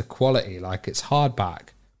about it is the quality. Like, it's hardback,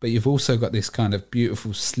 but you've also got this kind of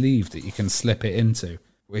beautiful sleeve that you can slip it into,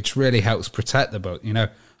 which really helps protect the book.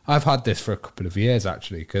 I've had this for a couple of years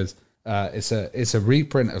actually, because it's a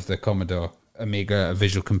reprint of the Commodore Amiga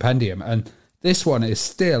visual compendium, and this one is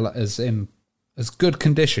still as good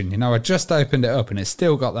condition. I just opened it up and it's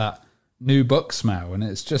still got that new book smell, and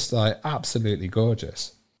it's just like absolutely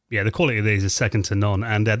gorgeous. Yeah, the quality of these is second to none.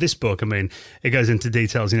 And this book, it goes into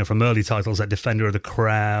details, from early titles like Defender of the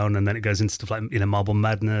Crown, and then it goes into stuff like, Marble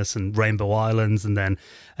Madness and Rainbow Islands, and then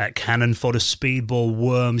Cannon Fodder, Speedball,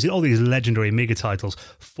 Worms, all these legendary Amiga titles.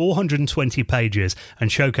 420 pages and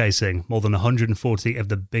showcasing more than 140 of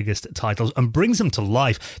the biggest titles, and brings them to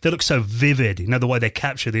life. They look so vivid, the way they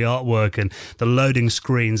capture the artwork and the loading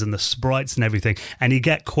screens and the sprites and everything. And you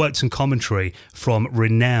get quotes and commentary from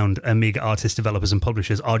renowned Amiga artists, developers and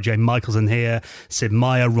publishers. R.J. Michaels in here, Sid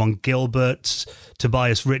Meier, Ron Gilbert,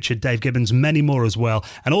 Tobias Richard, Dave Gibbons, many more as well,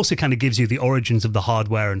 and also kind of gives you the origins of the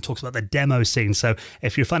hardware and talks about the demo scene. So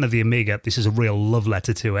if you're a fan of the Amiga, this is a real love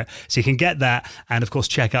letter to it. So you can get that, and of course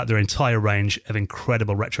check out their entire range of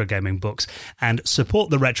incredible retro gaming books, and support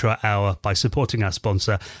the Retro Hour by supporting our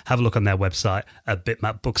sponsor. Have a look on their website at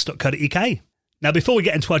bitmapbooks.co.uk. Now, before we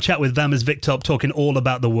get into our chat with Vamas Victop talking all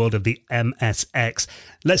about the world of the MSX,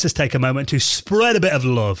 let's just take a moment to spread a bit of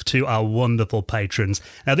love to our wonderful patrons.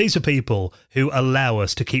 Now, these are people who allow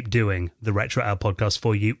us to keep doing the Retro Hour podcast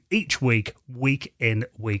for you each week, week in,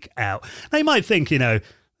 week out. Now, you might think,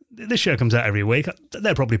 this show comes out every week.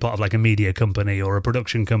 They're probably part of like a media company or a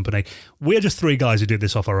production company. We're just three guys who do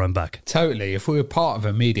this off our own back. Totally. If we were part of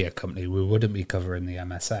a media company, we wouldn't be covering the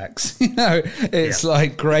MSX. It's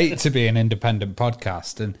like great to be an independent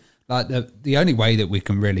podcast. And like the only way that we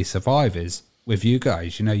can really survive is with you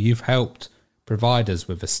guys. You've helped provide us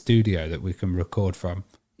with a studio that we can record from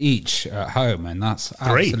each at home. And that's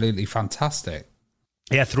absolutely fantastic.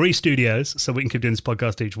 Yeah, 3 studios. So we can keep doing this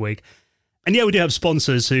podcast each week. And yeah, we do have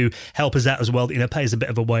sponsors who help us out as well, pay us a bit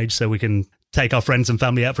of a wage so we can take our friends and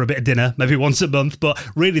family out for a bit of dinner, maybe once a month. But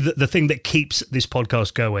really, the thing that keeps this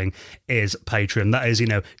podcast going is Patreon. That is,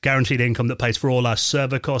 guaranteed income that pays for all our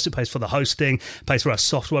server costs. It pays for the hosting, pays for our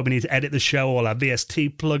software we need to edit the show, all our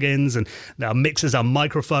VST plugins and our mixers, our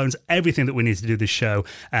microphones, everything that we need to do this show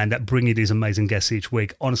and bring you these amazing guests each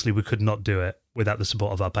week. Honestly, we could not do it without the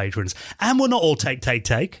support of our patrons. And we're not all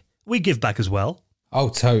take. We give back as well. Oh,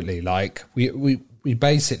 totally. Like, we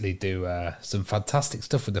basically do some fantastic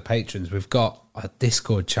stuff with the patrons. We've got a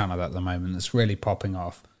Discord channel at the moment that's really popping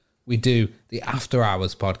off. We do the After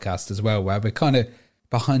Hours podcast as well, where we're kind of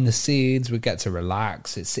behind the scenes. We get to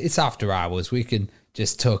relax. It's after hours. We can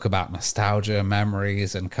just talk about nostalgia,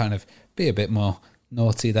 memories, and kind of be a bit more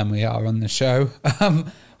naughty than we are on the show.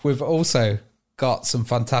 We've also got some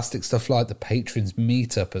fantastic stuff like the Patrons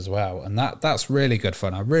Meetup as well, and that's really good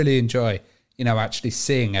fun. I really enjoy actually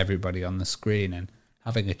seeing everybody on the screen and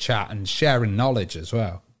having a chat and sharing knowledge as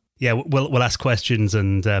well. Yeah, we'll ask questions,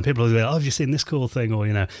 and people will be like, have you seen this cool thing? Or,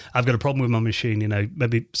 I've got a problem with my machine,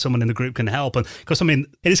 maybe someone in the group can help. And because, it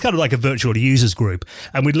is kind of like a virtual users group,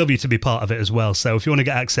 and we'd love you to be part of it as well. So if you want to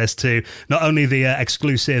get access to not only the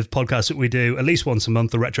exclusive podcast that we do at least once a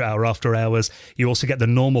month, the Retro Hour After Hours, you also get the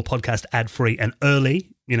normal podcast ad-free and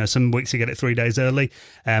early, Some weeks you get it 3 days early.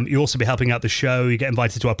 You also be helping out the show. You get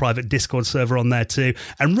invited to our private Discord server on there too.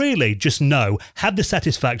 And really, just have the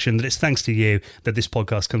satisfaction that it's thanks to you that this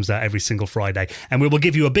podcast comes out every single Friday. And we will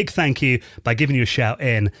give you a big thank you by giving you a shout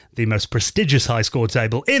in the most prestigious high score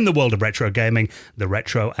table in the world of retro gaming, the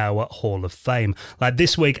Retro Hour Hall of Fame. Like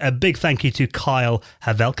this week, a big thank you to Kyle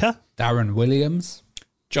Havelka, Darren Williams,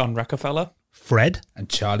 John Rockefeller, Fred, and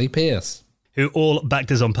Charlie Pierce, who all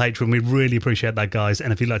backed us on Patreon. We really appreciate that, guys.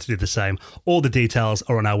 And if you'd like to do the same, all the details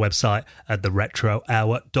are on our website at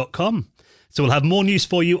theretrohour.com. So we'll have more news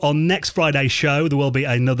for you on next Friday's show. There will be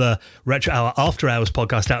another Retro Hour After Hours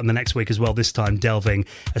podcast out in the next week as well, this time delving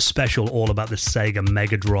a special all about the Sega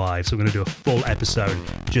Mega Drive. So we're going to do a full episode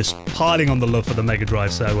just piling on the love for the Mega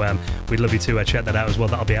Drive. So we'd love you to check that out as well.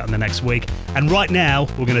 That'll be out in the next week. And right now,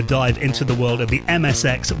 we're going to dive into the world of the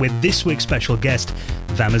MSX with this week's special guest,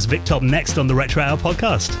 Vamas Victop, next on the Retro Hour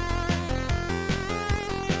podcast.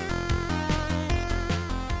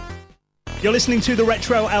 You're listening to the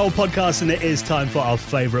Retro Hour podcast, and it is time for our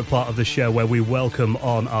favourite part of the show where we welcome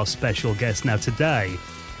on our special guest. Now, today,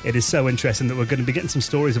 it is so interesting that we're going to be getting some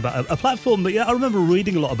stories about a platform that I remember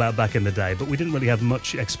reading a lot about back in the day, but we didn't really have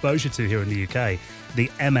much exposure to here in the UK, the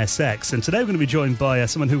MSX. And today we're going to be joined by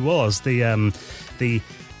someone who was the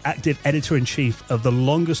active editor-in-chief of the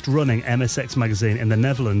longest-running MSX magazine in the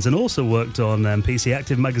Netherlands, and also worked on PC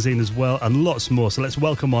Active magazine as well, and lots more. So let's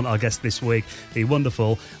welcome on our guest this week, the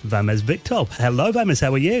wonderful Vames Victop. Hello, Vames,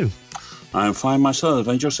 how are you? I'm fine myself,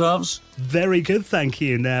 and yourselves? Very good, thank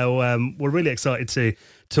you. Now, we're really excited to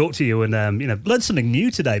talk to you and learn something new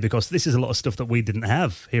today, because this is a lot of stuff that we didn't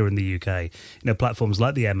have here in the UK, platforms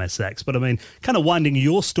like the MSX. But I mean, kind of winding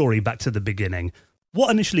your story back to the beginning, what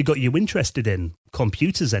initially got you interested in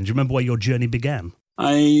computers then? Do you remember where your journey began?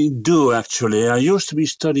 I do, actually. I used to be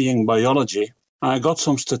studying biology. I got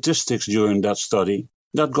some statistics during that study.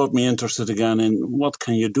 That got me interested again in what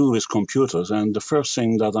can you do with computers. And the first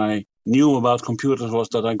thing that I knew about computers was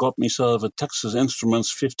that I got myself a Texas Instruments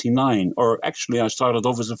 59, or actually I started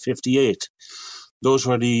off as a 58. Those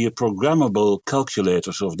were the programmable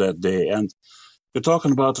calculators of that day. And you're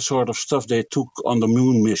talking about the sort of stuff they took on the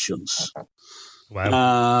moon missions.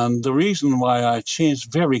 Wow. And the reason why I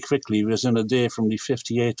changed very quickly within a day from the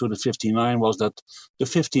 58 to the 59 was that the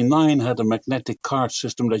 59 had a magnetic card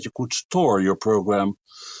system that you could store your program.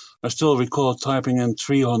 I still recall typing in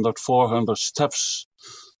 300, 400 steps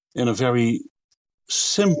in a very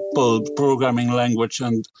simple programming language,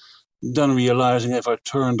 and then realizing if I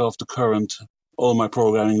turned off the current, all my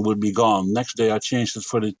programming would be gone. Next day I changed it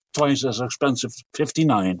for the twice as expensive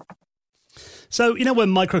 59. So,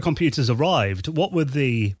 when microcomputers arrived, what were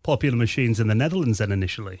the popular machines in the Netherlands then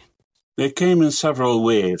initially? They came in several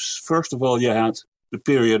waves. First of all, you had the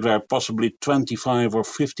period where possibly 25 or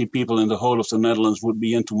 50 people in the whole of the Netherlands would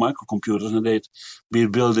be into microcomputers, and they'd be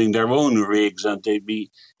building their own rigs, and they'd be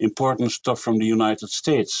importing stuff from the United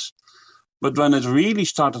States. But when it really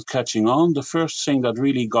started catching on, the first thing that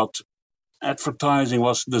really got advertising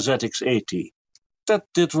was the ZX80. That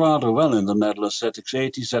did rather well in the Netherlands,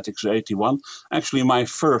 ZX80, ZX81. Actually, my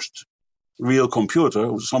first real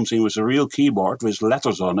computer, something with a real keyboard with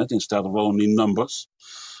letters on it instead of only numbers,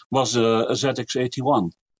 was a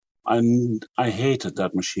ZX81. And I hated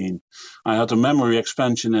that machine. I had a memory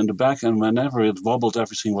expansion in the back, and whenever it wobbled,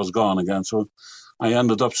 everything was gone again. So I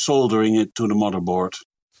ended up soldering it to the motherboard.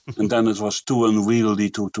 And then it was too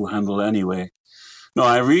unwieldy to handle anyway. No,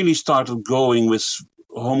 I really started going with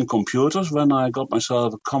home computers when I got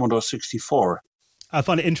myself a Commodore 64. I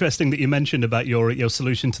find it interesting that you mentioned about your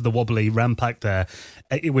solution to the wobbly RAM pack there.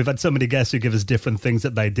 We've had so many guests who give us different things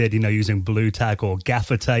that they did, using blue tack or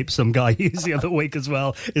gaffer tape. Some guy used the other week as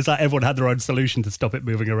well. It's like everyone had their own solution to stop it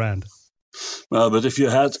moving around. Well, but if you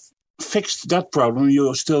had fixed that problem,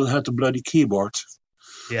 you still had the bloody keyboard.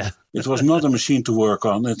 Yeah. It was not a machine to work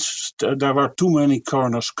on. There were too many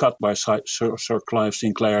corners cut by Sir Clive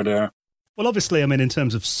Sinclair there. Well, obviously, in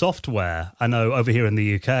terms of software, I know over here in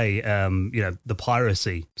the UK, the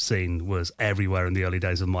piracy scene was everywhere in the early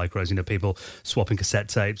days of micros. People swapping cassette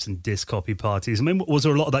tapes and disc copy parties. Was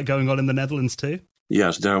there a lot of that going on in the Netherlands too?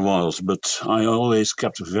 Yes, there was, but I always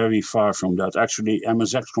kept very far from that. Actually,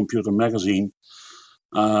 MSX Computer Magazine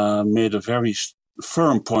made a very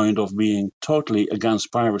firm point of being totally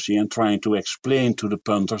against piracy and trying to explain to the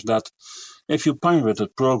punters that if you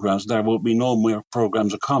pirated programs, there will be no more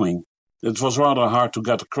programs coming. It was rather hard to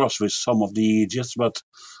get across with some of the idiots, but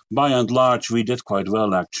by and large, we did quite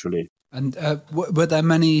well, actually. And were there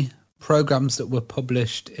many programs that were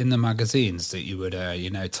published in the magazines that you would,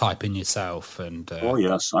 type in yourself? And Oh,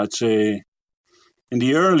 yes. I'd say in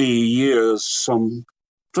the early years, some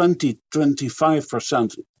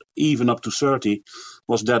 25%, even up to 30,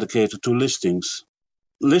 was dedicated to listings.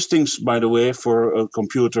 Listings, by the way, for a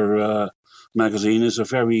computer magazine is a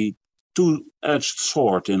very two-edged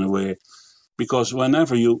sword in a way, because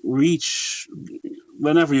whenever you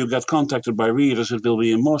get contacted by readers, it will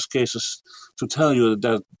be in most cases to tell you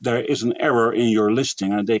that there is an error in your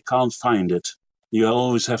listing and they can't find it. You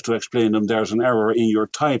always have to explain them there's an error in your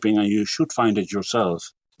typing and you should find it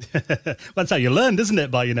yourself. That's how you learned, isn't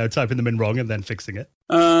it? By, typing them in wrong and then fixing it.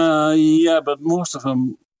 Yeah, but most of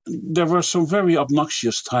them, there were some very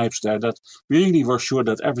obnoxious types there that really were sure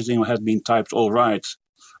that everything had been typed all right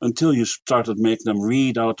until you started making them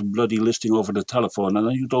read out the bloody listing over the telephone, and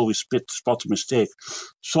then you'd always spot a mistake,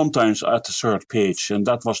 sometimes at the third page, and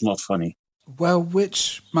that was not funny. Well,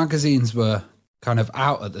 which magazines were kind of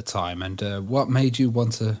out at the time, and what made you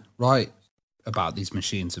want to write about these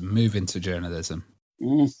machines and move into journalism?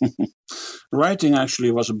 Writing actually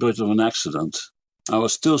was a bit of an accident. I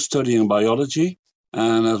was still studying biology,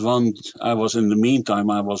 and I was in the meantime,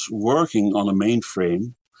 I was working on a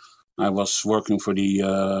mainframe. I was working for the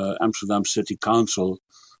Amsterdam City Council,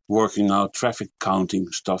 working out traffic counting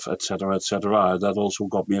stuff, etc., etc. That also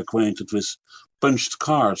got me acquainted with punched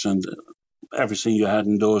cards and everything you had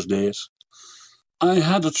in those days. I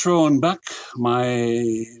had it thrown back.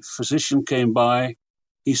 My physician came by.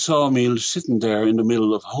 He saw me sitting there in the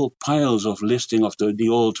middle of whole piles of listing of the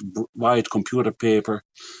old white computer paper.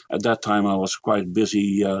 At that time, I was quite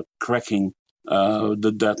busy cracking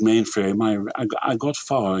that mainframe. I got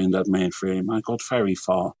far in that mainframe. I got very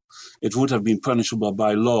far. It would have been punishable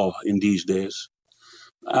by law in these days.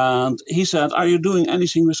 And he said, "Are you doing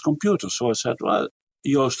anything with computers?" So I said, "Well,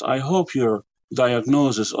 Joost, I hope your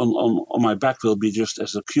diagnosis on my back will be just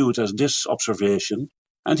as acute as this observation."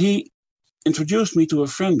 And he introduced me to a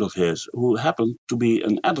friend of his who happened to be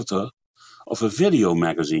an editor of a video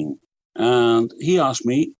magazine. And he asked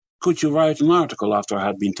me, "Could you write an article?" After I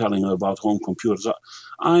had been telling him about home computers.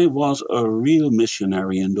 I was a real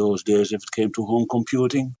missionary in those days if it came to home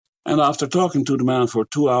computing. And after talking to the man for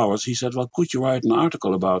 2 hours, he said, "Well, could you write an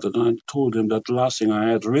article about it?" And I told him that the last thing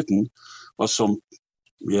I had written was some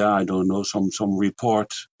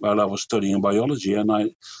report while I was studying biology, and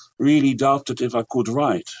I really doubted if I could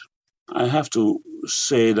write. I have to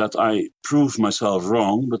say that I proved myself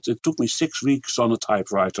wrong, but it took me 6 weeks on a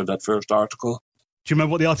typewriter, that first article. Do you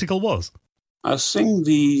remember what the article was? I think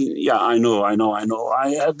I know. I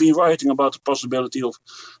had been writing about the possibility of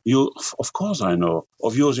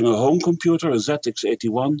using a home computer, a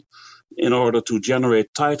ZX81, in order to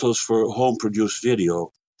generate titles for home-produced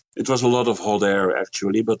video. It was a lot of hot air,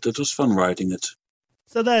 actually, but it was fun writing it.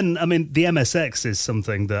 So then, the MSX is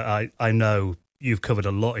something that I know you've covered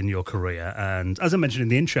a lot in your career. And as I mentioned in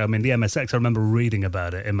the intro, the MSX, I remember reading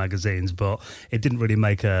about it in magazines, but it didn't really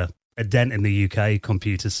make a dent in the UK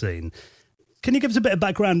computer scene. Can you give us a bit of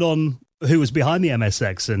background on who was behind the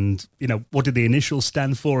MSX and, what did the initials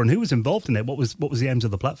stand for and who was involved in it? What was the aims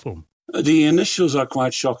of the platform? The initials are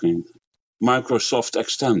quite shocking. Microsoft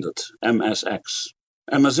Extended, MSX.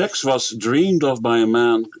 MSX was dreamed of by a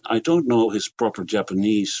man, I don't know his proper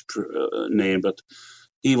Japanese name, but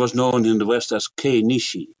he was known in the West as Kei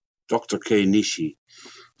Nishi, Dr. Kei Nishi.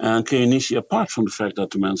 And Kei Nishi, apart from the fact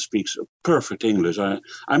that the man speaks perfect English,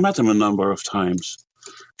 I met him a number of times.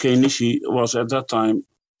 Kei Nishi was at that time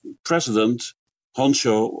president,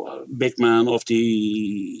 honcho, big man of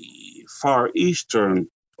the Far Eastern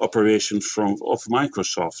operations of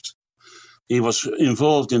Microsoft. He was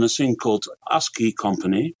involved in a thing called ASCII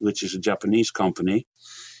Company, which is a Japanese company.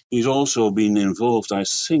 He's also been involved, I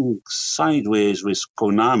think, sideways with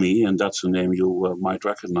Konami, and that's a name you might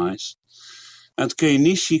recognize. And Kei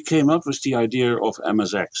Nishi came up with the idea of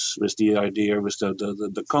MSX, with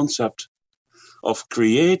the concept of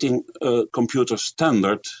creating a computer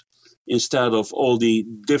standard instead of all the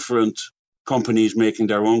different companies making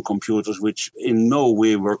their own computers, which in no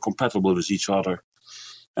way were compatible with each other.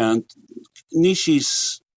 And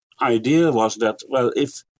Nishi's idea was that, well,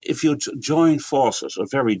 if you join forces, a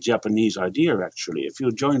very Japanese idea actually, if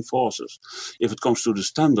you join forces, if it comes to the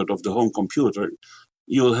standard of the home computer,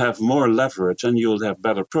 you'll have more leverage and you'll have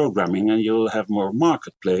better programming and you'll have more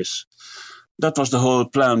marketplace. That was the whole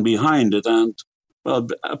plan behind it. And, well,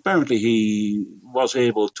 apparently he was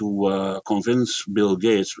able to convince Bill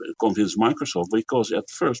Gates, convince Microsoft, because at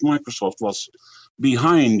first Microsoft was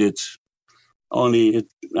behind it. Only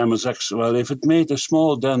MSX, well, if it made a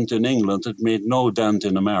small dent in England, it made no dent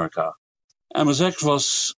in America. MSX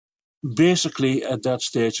was basically at that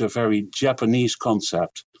stage a very Japanese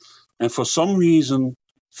concept. And for some reason,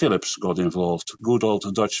 Philips got involved, good old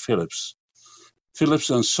Dutch Philips. Philips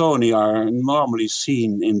and Sony are normally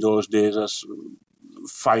seen in those days as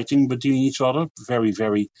fighting between each other, very,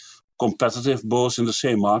 very competitive, both in the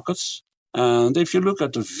same markets. And if you look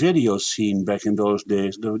at the video scene back in those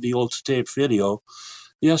days, the old tape video,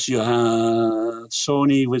 yes, you had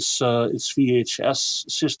Sony with its VHS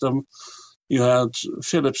system. You had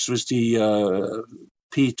Philips with the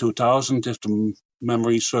EP276, if the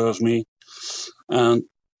memory serves me. And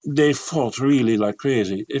they fought really like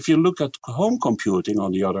crazy. If you look at home computing,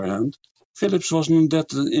 on the other hand, Philips wasn't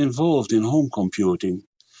that involved in home computing.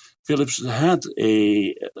 Philips had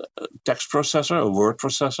a text processor, a word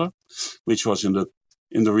processor, which was in the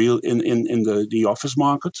office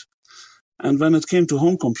market. And when it came to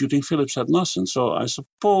home computing, Philips had nothing. So I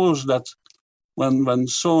suppose that when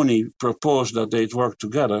Sony proposed that they'd work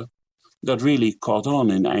together, that really caught on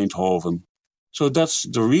in Eindhoven. So that's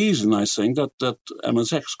the reason I think that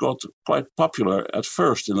MSX got quite popular at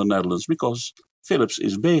first in the Netherlands, because Philips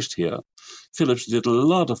is based here. Philips did a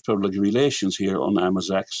lot of public relations here on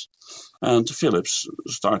MSX, and Philips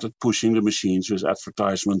started pushing the machines with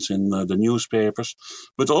advertisements in the newspapers,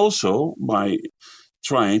 but also by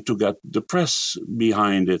trying to get the press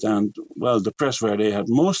behind it. And, well, the press where they had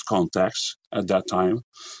most contacts at that time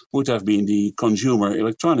would have been the consumer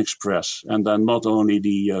electronics press, and then not only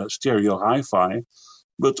the stereo hi-fi,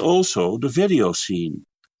 but also the video scene.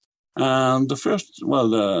 And the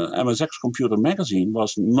MSX Computer Magazine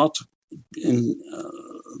was not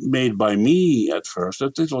made by me at first.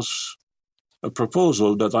 It was a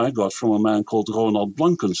proposal that I got from a man called Ronald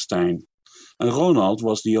Blankenstein. And Ronald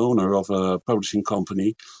was the owner of a publishing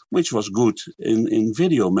company which was good in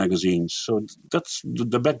video magazines. So that's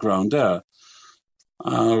the background there.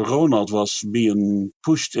 Ronald was being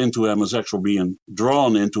pushed into MSX, or being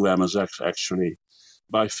drawn into MSX actually,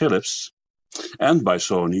 by Philips and by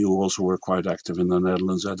Sony, who also were quite active in the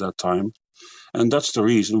Netherlands at that time. And that's the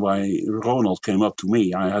reason why Ronald came up to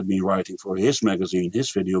me. I had been writing for his magazine,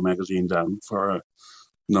 his video magazine then, for a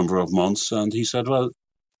number of months. And he said, well,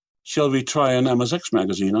 shall we try an MSX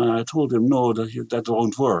magazine? And I told him, no, that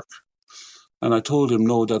won't work. And I told him,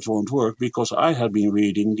 no, that won't work, because I had been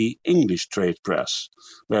reading the English trade press,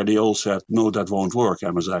 where they all said, no, that won't work,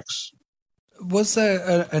 MSX. Was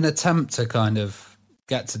there an attempt to kind of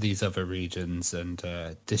get to these other regions and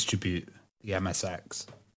distribute the MSX?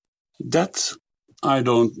 That I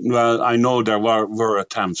don't. Well, I know there were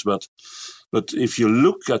attempts, but if you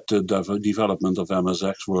look at the development of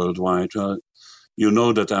MSX worldwide, you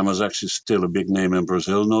know that MSX is still a big name in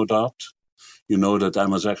Brazil, no doubt. You know that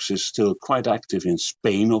MSX is still quite active in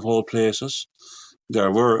Spain, of all places. There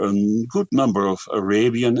were a good number of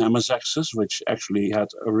Arabian MSXs, which actually had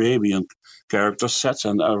Arabian character sets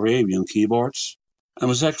and Arabian keyboards.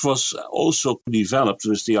 MSX was also developed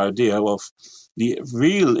with the idea of the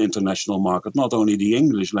real international market, not only the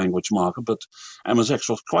English language market, but MSX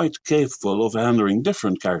was quite capable of handling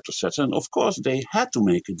different character sets. And of course, they had to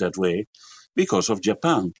make it that way because of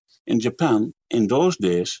Japan. In Japan, in those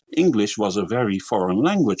days, English was a very foreign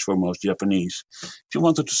language for most Japanese. If you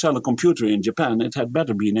wanted to sell a computer in Japan, it had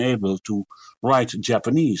better been able to write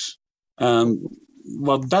Japanese. And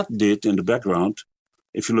what that did in the background,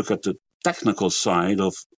 if you look at the technical side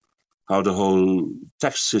of how the whole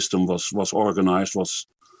text system was organized, was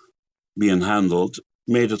being handled,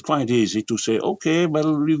 made it quite easy to say, okay,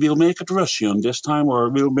 well, we'll make it Russian this time, or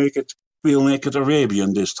we'll make it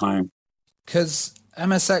Arabian this time. Because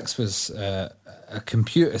MSX was a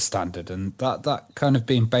computer standard, and that kind of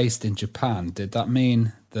being based in Japan, did that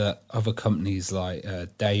mean that other companies like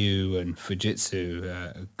Daewoo and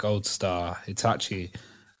Fujitsu, Gold Star, Hitachi,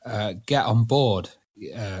 get on board?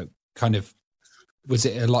 Kind of, was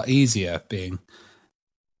it a lot easier being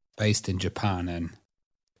based in Japan and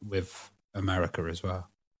with America as well?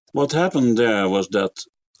 What happened there was that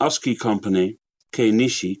ASCII company,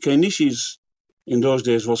 Keinishi's in those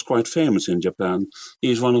days was quite famous in Japan.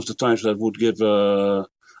 He's one of the types that would give a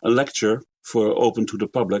lecture for open to the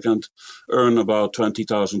public and earn about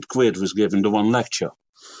 20,000 quid with giving the one lecture.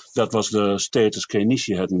 That was the status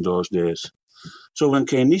Keinishi had in those days. So when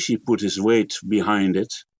Keinishi put his weight behind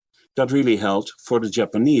it, that really helped for the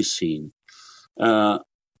Japanese scene.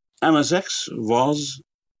 MSX was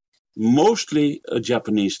mostly a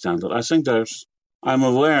Japanese standard. I think I'm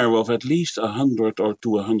aware of at least 100 or to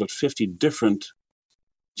 150 different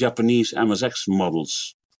Japanese MSX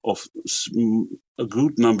models of a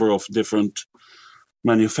good number of different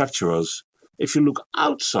manufacturers. If you look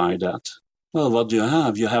outside that, well, what do you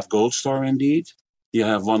have? You have Gold Star indeed. You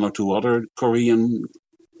have one or two other Korean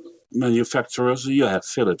manufacturers. You have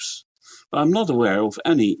Philips. But I'm not aware of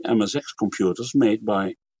any MSX computers made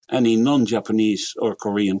by any non-Japanese or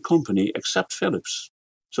Korean company except Philips.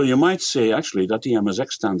 So you might say actually that the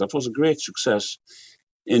MSX standard was a great success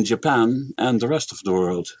in Japan and the rest of the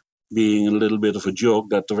world, being a little bit of a joke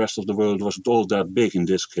that the rest of the world wasn't all that big in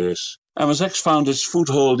this case. MSX found its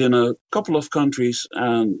foothold in a couple of countries,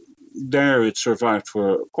 and there it survived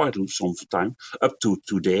for quite some time, up to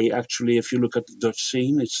today actually. If you look at the Dutch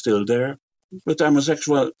scene, it's still there. But MSX,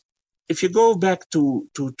 well, if you go back to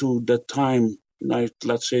that time, like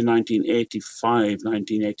let's say 1985,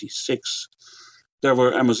 1986, there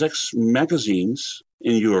were MSX magazines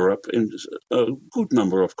in Europe, in a good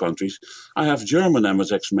number of countries. I have German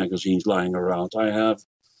MSX magazines lying around. I have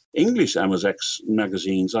English MSX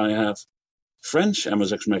magazines. I have French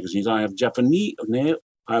MSX magazines. I have Japanese.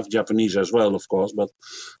 I have Japanese as well, of course, but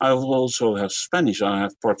I also have Spanish. I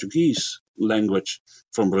have Portuguese language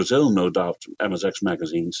from Brazil, no doubt, MSX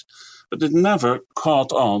magazines. But it never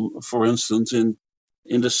caught on, for instance, in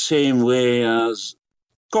the same way as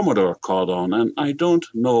Commodore caught on, and I don't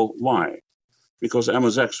know why. Because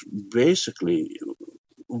MSX basically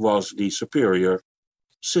was the superior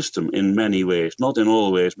system in many ways. Not in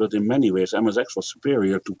all ways, but in many ways, MSX was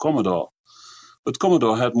superior to Commodore. But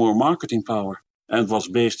Commodore had more marketing power and was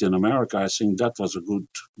based in America. I think that was a good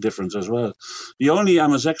difference as well. The only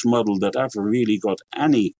MSX model that ever really got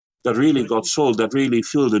sold, that really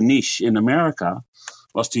filled a niche in America,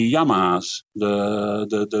 was the Yamahas,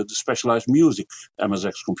 the specialized music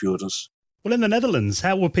MSX computers. Well, in the Netherlands,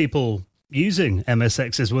 how were people using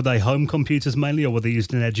MSXs? Were they home computers mainly, or were they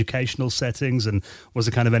used in educational settings? And was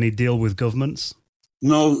there kind of any deal with governments?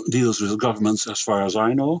 No deals with governments as far as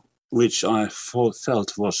I know, which I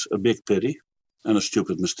felt was a big pity and a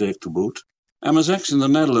stupid mistake to boot. MSX in the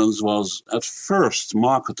Netherlands was at first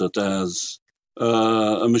marketed as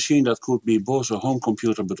a machine that could be both a home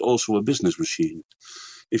computer but also a business machine.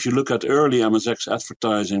 If you look at early MSX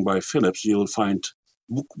advertising by Philips, you'll find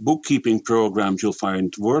bookkeeping programs, you'll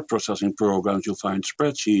find word processing programs, you'll find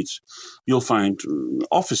spreadsheets, you'll find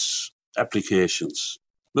office applications.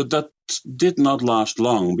 But that did not last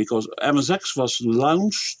long because MSX was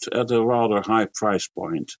launched at a rather high price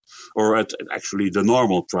point, or at actually the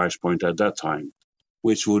normal price point at that time,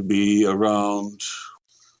 which would be around,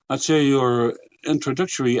 I'd say your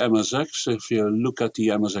introductory MSX, if you look at the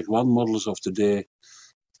MSX1 models of the day,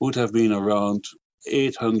 would have been around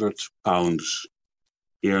 £800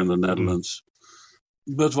 here in the Netherlands.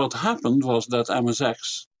 But what happened was that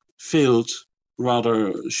MSX failed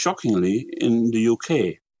rather shockingly in the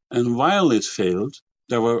UK. And while it failed,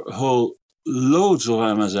 there were whole loads of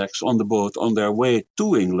MSX on the boat on their way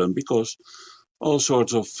to England because all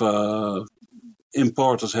sorts of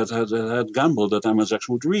importers had gambled that MSX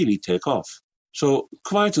would really take off. So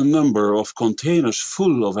quite a number of containers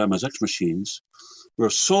full of MSX machines were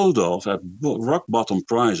sold off at rock-bottom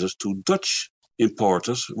prices to Dutch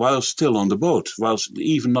importers while still on the boat, whilst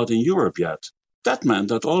even not in Europe yet. That meant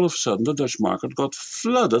that all of a sudden the Dutch market got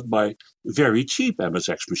flooded by very cheap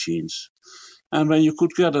MSX machines. And when you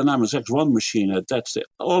could get an MSX1 machine at that stage,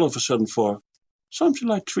 all of a sudden for something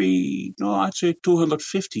like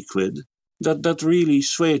 250 quid, that really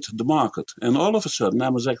swayed the market. And all of a sudden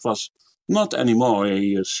MSX was not anymore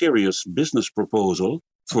a serious business proposal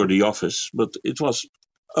for the office, but it was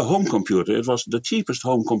a home computer. It was the cheapest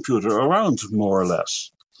home computer around, more or less.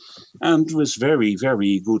 And with very,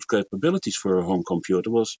 very good capabilities for a home computer.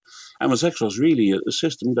 MSX was really a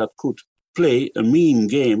system that could play a mean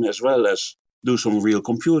game as well as do some real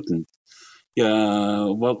computing. Yeah,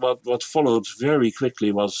 what followed very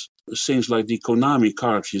quickly was things like the Konami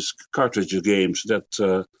cartridge games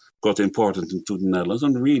that got imported into the Netherlands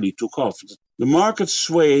and really took off. The market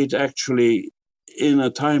swayed actually in a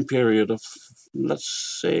time period of,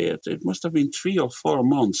 let's say, it must have been 3 or 4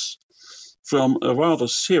 months, from a rather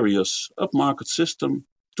serious upmarket system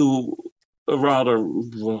to a rather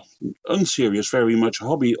unserious, very much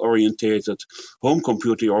hobby-orientated, home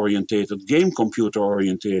computer-orientated, game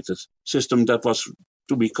computer-orientated system that was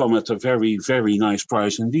to become at a very, very nice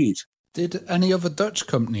price indeed. Did any other Dutch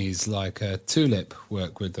companies like Tulip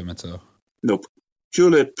work with them at all? Nope.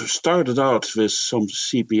 Tulip started out with some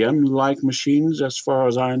CPM-like machines, as far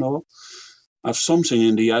as I know. I have something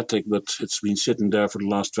in the attic, but it's been sitting there for the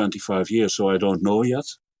last 25 years, so I don't know yet.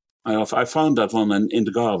 I found that one in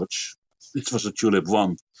the garbage. It was a Tulip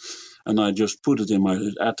 1, and I just put it in my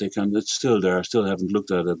attic, and it's still there. I still haven't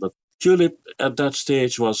looked at it. But Tulip at that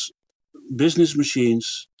stage was business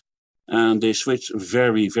machines, and they switched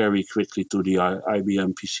very, very quickly to the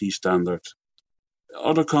IBM PC standard.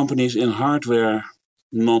 Other companies in hardware,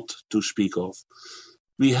 not to speak of.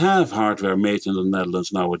 We have hardware made in the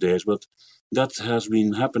Netherlands nowadays, but that has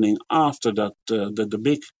been happening after that the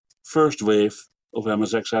big first wave of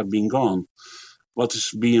MSX had been gone. What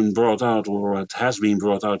is being brought out, or what has been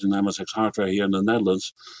brought out in MSX hardware here in the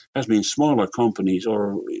Netherlands, has been smaller companies,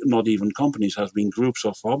 or not even companies, has been groups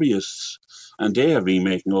of hobbyists. And they have been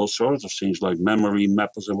making all sorts of things like memory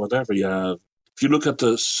mappers and whatever. Yeah. If you look at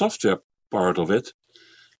the software part of it,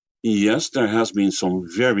 yes, there has been some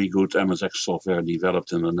very good MSX software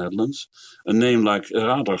developed in the Netherlands. A name like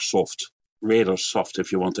Radarsoft,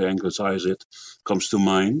 if you want to anglicize it, comes to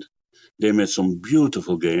mind. They made some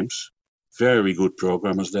beautiful games. Very good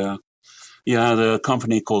programmers there. You had a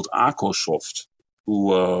company called Acosoft, who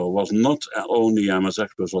was not only MSX,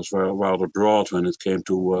 but was rather broad when it came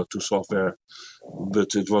to software.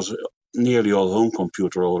 But it was nearly all home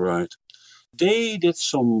computer, all right. They did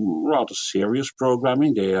some rather serious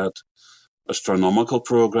programming. They had astronomical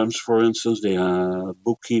programs, for instance. They had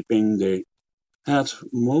bookkeeping. They had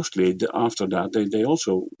mostly, after that, they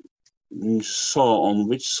also saw on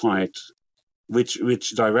which side,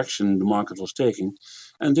 which direction the market was taking,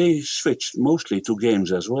 and they switched mostly to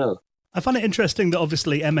games as well. I find it interesting that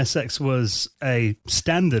obviously MSX was a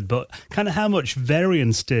standard, but kind of how much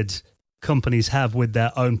variance did companies have with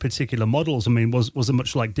their own particular models? I mean, was there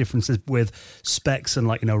much like differences with specs and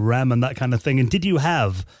RAM and that kind of thing? And did you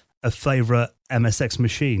have a favorite MSX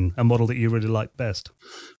machine, a model that you really liked best?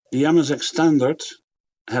 The MSX standard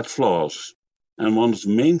had flaws, and one of the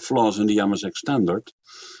main flaws in the MSX standard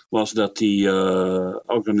was that the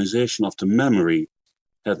organization of the memory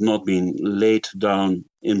had not been laid down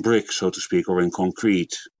in brick, so to speak, or in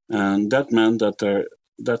concrete. And that meant that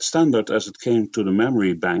that standard, as it came to the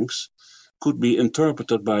memory banks, could be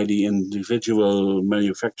interpreted by the individual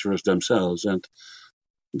manufacturers themselves. And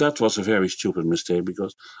that was a very stupid mistake,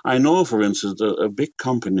 because I know, for instance, a big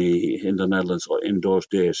company in the Netherlands in those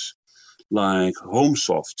days, like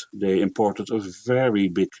HomeSoft, they imported a very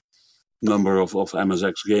big number of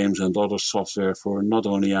MSX games and other software for not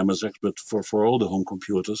only MSX, but for all the home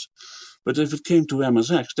computers. But if it came to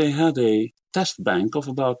MSX, they had a test bank of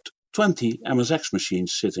about 20 MSX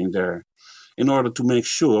machines sitting there in order to make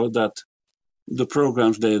sure that the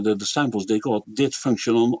programs, the samples they got, did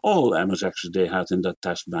function on all MSXs they had in that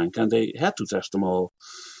test bank. And they had to test them all,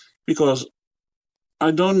 because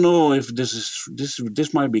I don't know if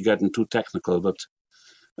this might be getting too technical, but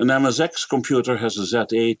an MSX computer has a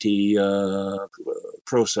Z80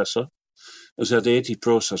 processor. A Z80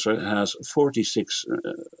 processor has 46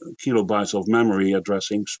 kilobytes of memory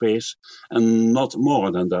addressing space, and not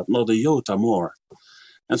more than that, not a iota more.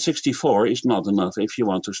 And 64 is not enough if you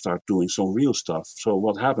want to start doing some real stuff. So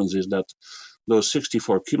what happens is that those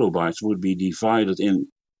 64 kilobytes would be divided in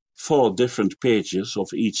 4 different pages of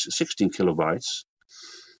each 16 kilobytes.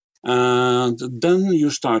 And then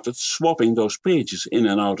you started swapping those pages in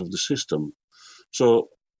and out of the system. So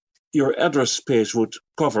your address space would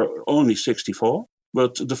cover only 64,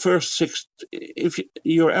 but the first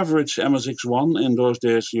your average MSX1 in those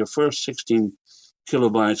days, your first 16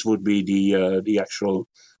 kilobytes would be the actual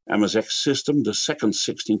MSX system. The second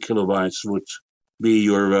 16 kilobytes would be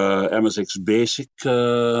your MSX basic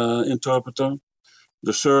interpreter.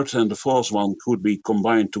 The third and the fourth one could be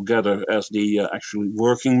combined together as the actual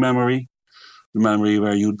working memory, the memory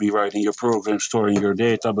where you'd be writing your program, storing your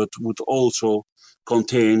data, but would also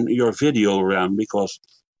contain your video RAM, because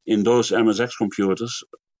in those MSX computers,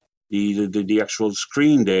 the actual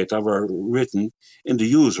screen data were written in the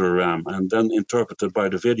user RAM and then interpreted by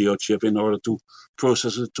the video chip in order to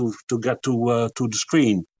process it to get to the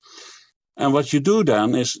screen. And what you do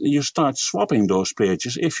then is you start swapping those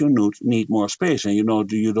pages if you need more space, and you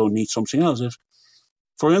don't need something else. If,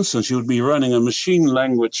 for instance, you'd be running a machine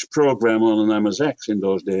language program on an MSX in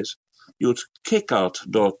those days, you'd kick out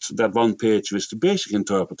that one page with the basic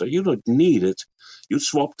interpreter. You don't need it. You'd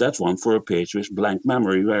swap that one for a page with blank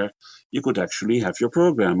memory where you could actually have your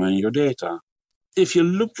program and your data. If you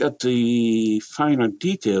look at the finer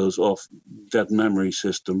details of that memory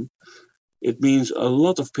system, it means a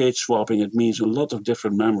lot of page swapping. It means a lot of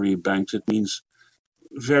different memory banks. It means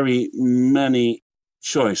very many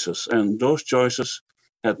choices. And those choices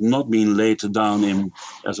had not been laid down in,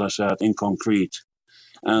 as I said, in concrete.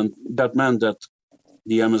 And that meant that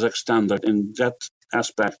the MSX standard in that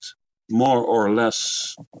aspect, more or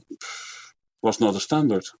less, was not a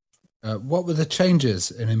standard. What were the changes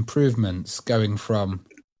and improvements going from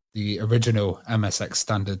the original MSX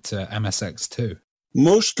standard to MSX2?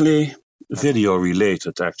 Mostly video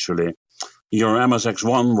related, actually. Your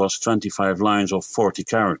MSX1 was 25 lines of 40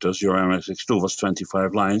 characters. Your MSX2 was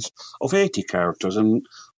 25 lines of 80 characters. And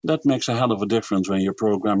that makes a hell of a difference when you're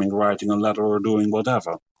programming, writing a letter, or doing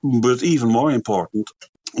whatever. But even more important,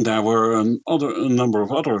 there were a number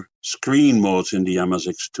of other screen modes in the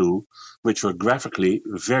MSX2, which were graphically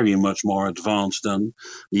very much more advanced than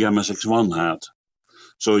the MSX1 had.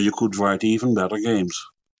 So you could write even better games.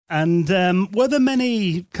 And were there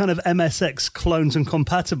many kind of MSX clones and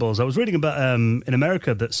compatibles? I was reading about in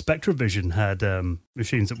America that SpectraVision had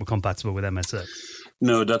machines that were compatible with MSX.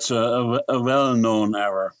 No, that's a well-known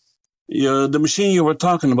error. The machine you were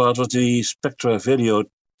talking about was the Spectra Video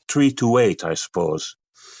 328, I suppose.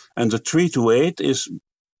 And the 328 is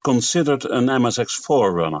considered an MSX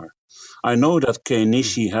forerunner. I know that Kei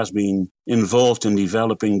Nishi has been involved in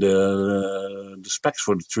developing the specs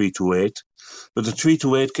for the 328, but the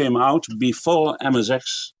 328 came out before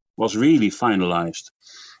MSX was really finalized.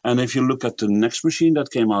 And if you look at the next machine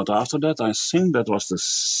that came out after that, I think that was the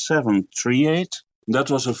 738.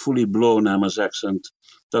 That was a fully blown MSX, and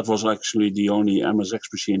that was actually the only MSX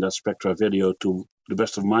machine that Spectra Video, to the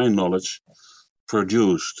best of my knowledge,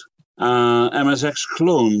 produced. MSX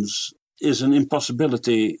clones is an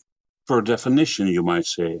impossibility per definition, you might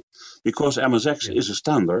say, because MSX is a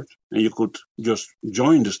standard and you could just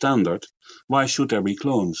join the standard. Why should there be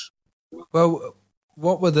clones? Well,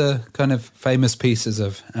 what were the kind of famous pieces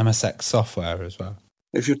of MSX software as well?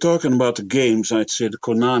 If you're talking about the games, I'd say the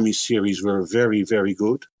Konami series were very, very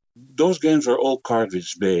good. Those games were all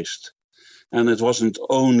cartridge-based. And it wasn't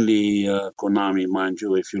only Konami, mind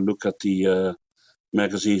you. If you look at the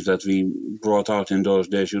magazines that we brought out in those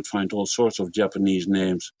days, you'd find all sorts of Japanese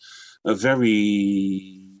names. A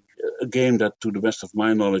game that, to the best of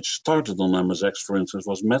my knowledge, started on MSX, for instance,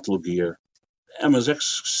 was Metal Gear.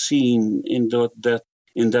 MSX scene in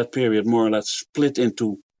that period more or less split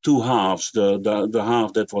into two halves. The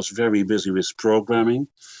half that was very busy with programming.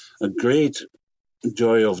 A great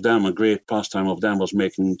joy of them, a great pastime of them was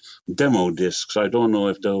making demo discs. I don't know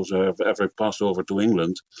if those have ever passed over to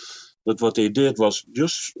England, but what they did was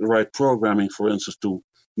just write programming, for instance, to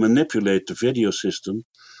manipulate the video system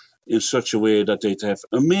in such a way that they'd have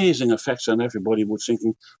amazing effects, and everybody was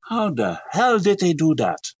thinking, how the hell did they do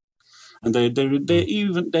that? And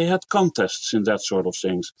they had contests in that sort of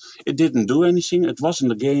things. It didn't do anything. It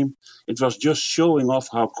wasn't a game. It was just showing off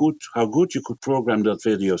how good you could program that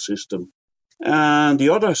video system. And the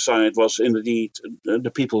other side was indeed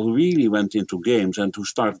the people who really went into games and who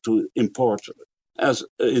started to import as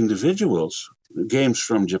individuals games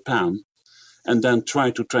from Japan and then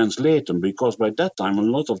try to translate them, because by that time a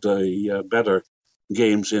lot of the better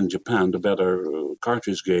games in Japan, the better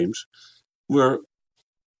cartridge games, were,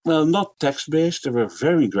 well, not text-based. They were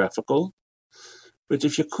very graphical. But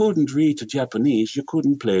if you couldn't read the Japanese, you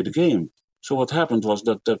couldn't play the game. So what happened was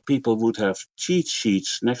that people would have cheat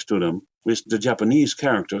sheets next to them with the Japanese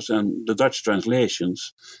characters and the Dutch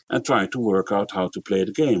translations and try to work out how to play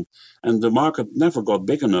the game. And the market never got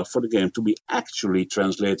big enough for the game to be actually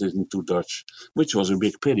translated into Dutch, which was a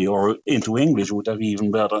big pity, or into English would have been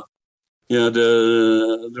even better. Yeah,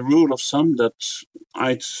 the rule of thumb that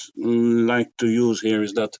I'd like to use here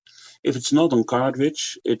is that if it's not on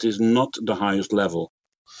cartridge, it is not the highest level.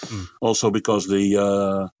 Also because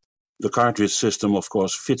the cartridge system, of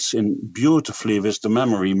course, fits in beautifully with the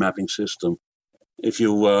memory mapping system. If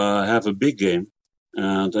you have a big game,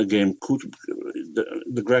 and a game could,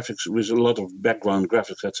 the graphics with a lot of background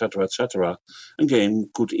graphics, etc., a game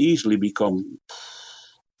could easily become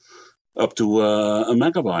up to a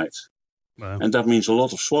megabyte. Wow. And that means a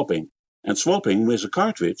lot of swapping. And swapping with a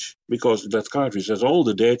cartridge, because that cartridge has all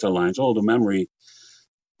the data lines, all the memory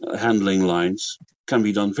handling lines, can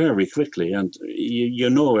be done very quickly. And you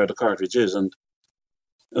know where the cartridge is. And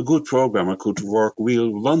a good programmer could work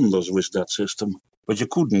real wonders with that system. But you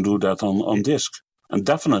couldn't do that on disc. And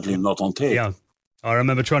definitely not on tape. Yeah. I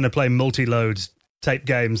remember trying to play multi-load tape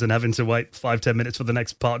games and having to wait 5-10 minutes for the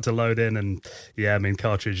next part to load in. And yeah, I mean,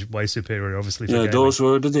 cartridge way superior, obviously. For gaming. Those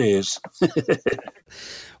were the days.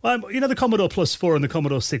 Well, you know, the Commodore Plus 4 and the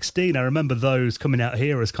Commodore 16, I remember those coming out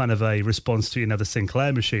here as kind of a response to, you know, the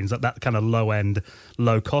Sinclair machines, like that kind of low-end,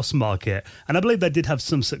 low-cost market. And I believe they did have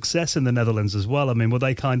some success in the Netherlands as well. I mean, were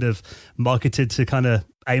they kind of marketed to kind of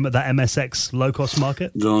aim at that MSX low-cost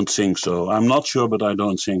market? Don't think so. I'm not sure, but I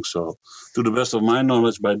don't think so. To the best of my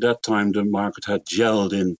knowledge, by that time, the market had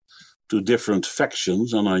gelled into different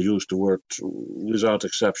factions, and I use the word without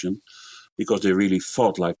exception, because they really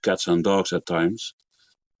fought like cats and dogs at times.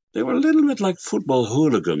 They were a little bit like football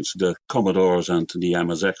hooligans, the Commodores and the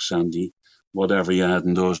MSX and the whatever you had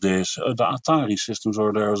in those days. The Atari systems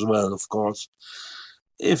were there as well, of course.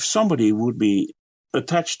 If somebody would be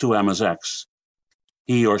attached to MSX,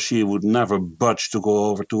 he or she would never budge to go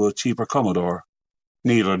over to a cheaper Commodore.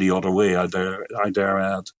 Neither the other way, I dare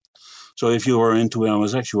add. So if you were into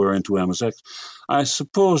MSX, you were into MSX. I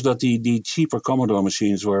suppose that the cheaper Commodore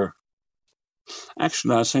machines were,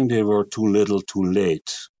 actually, I think they were too little too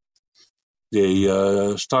late. They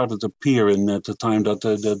started appearing at the time that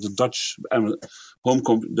the Dutch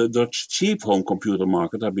the Dutch cheap home computer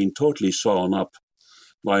market had been totally sawn up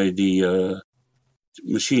by the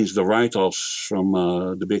machines, the write-offs from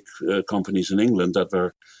the big companies in England that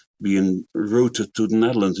were being routed to the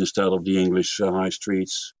Netherlands instead of the English high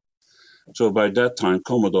streets. So by that time,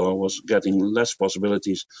 Commodore was getting less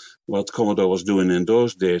possibilities. What Commodore was doing in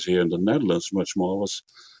those days here in the Netherlands much more was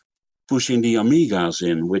pushing the Amigas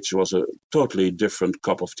in, which was a totally different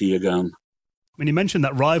cup of tea again. When you mentioned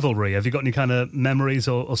that rivalry, have you got any kind of memories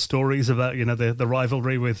or stories about, the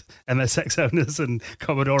rivalry with MSX owners and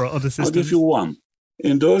Commodore or other systems? I'll give you one.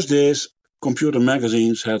 In those days, computer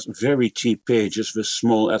magazines had very cheap pages with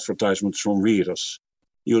small advertisements from readers.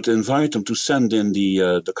 You would invite them to send in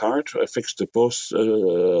the card, affix the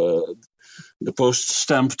post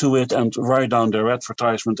stamp to it, and write down their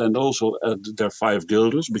advertisement and also their 5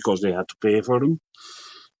 guilders because they had to pay for them.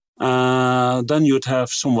 Then you'd have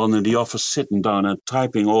someone in the office sitting down and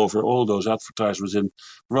typing over all those advertisements in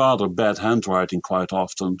rather bad handwriting quite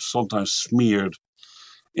often, sometimes smeared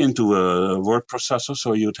into a word processor,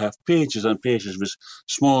 so you'd have pages and pages with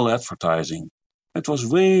small advertising. It was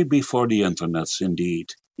way before the internets,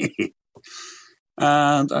 indeed.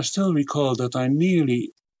 And I still recall that I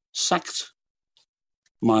nearly sacked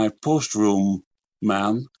my post room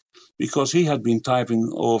man because he had been typing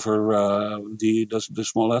over the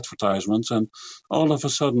small advertisements, and all of a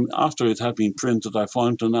sudden, after it had been printed, I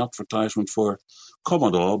found an advertisement for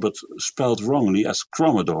Commodore, but spelled wrongly as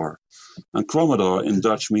Commodore. And Commodore in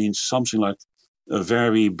Dutch means something like a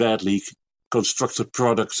very badly constructed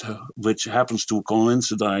product, which happens to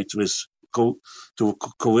coincidence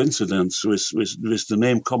with the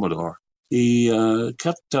name Commodore. He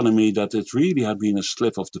kept telling me that it really had been a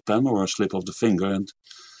slip of the pen or a slip of the finger, and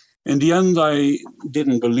in the end, I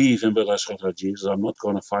didn't believe him, but I said, "Oh, Jesus, I'm not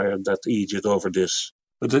going to fire that idiot over this."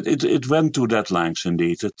 But it went to that length,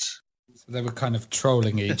 indeed. So they were kind of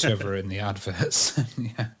trolling each other in the adverts.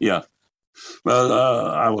 Yeah. Well,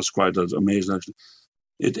 I was quite amazed, actually.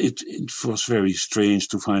 It was very strange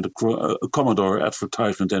to find a Commodore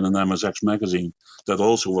advertisement in an MSX magazine. That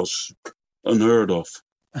also was unheard of.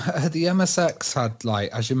 The MSX had,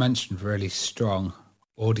 as you mentioned, really strong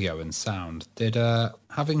audio and sound. Did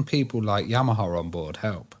having people like Yamaha on board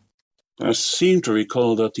help? I seem to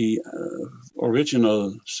recall that the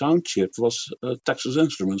original sound chip was a Texas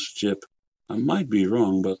Instruments chip. I might be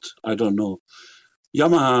wrong, but I don't know.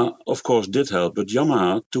 Yamaha, of course, did help, but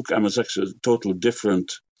Yamaha took MSX a totally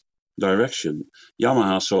different direction.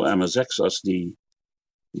 Yamaha saw MSX as the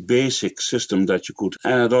basic system that you could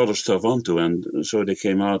add other stuff onto, and so they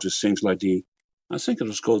came out with things like I think it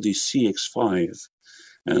was called the CX5,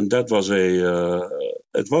 and that was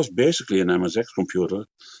it was basically an MSX computer,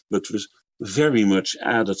 but with very much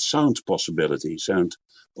added sound possibilities, and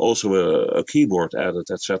also a keyboard added,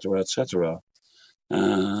 etc., etc.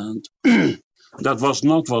 And that was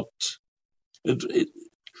not what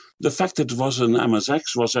the fact that it was an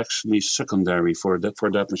MSX was actually secondary for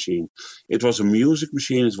that machine. It was a music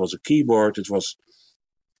machine, it was a keyboard, it was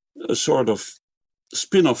a sort of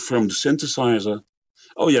spin-off from the synthesizer.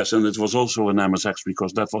 Oh yes, and it was also an MSX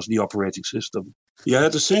because that was the operating system. You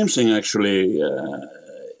had the same thing actually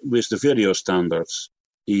with the video standards.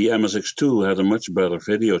 The MSX2 had a much better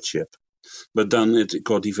video chip, but then it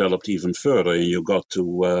got developed even further, and you got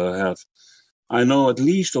to have, I know at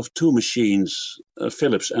least of 2 machines,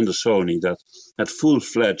 Philips and the Sony, that had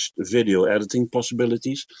full-fledged video editing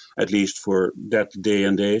possibilities, at least for that day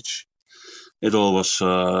and age. It all was,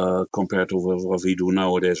 compared to what we do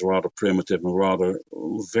nowadays, rather primitive and rather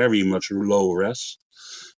very much low res.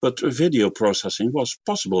 But video processing was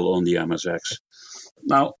possible on the MSX.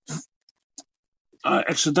 Now, I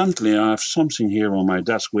have something here on my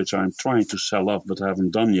desk which I'm trying to sell off but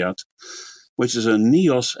haven't done yet, which is a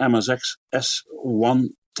Neos MSX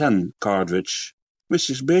S110 cartridge,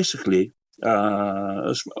 which is basically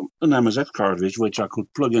an MSX cartridge which I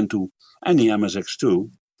could plug into any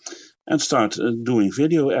MSX2 and start doing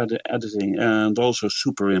video editing and also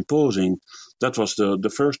superimposing. That was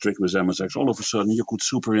the first trick with MSX. All of a sudden you could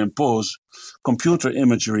superimpose computer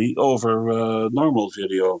imagery over normal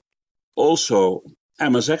video. Also,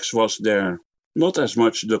 MSX was there, not as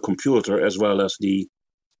much the computer as well as the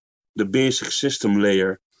basic system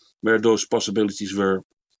layer where those possibilities were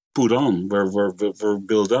put on, were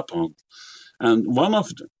built up on. And one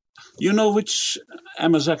of them, you know which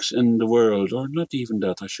MSX in the world, or not even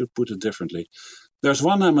that, I should put it differently. There's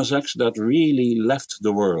one MSX that really left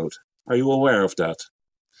the world. Are you aware of that?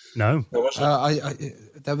 No.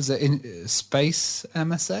 There was a Space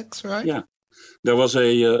MSX, right? Yeah. There was a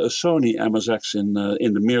Sony MSX in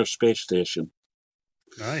the Mir space station.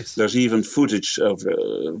 Nice. There's even footage of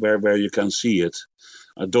where you can see it.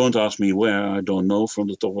 Don't ask me where. I don't know from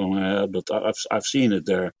the top of my head, but I've seen it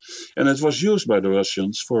there, and it was used by the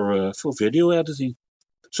Russians for video editing.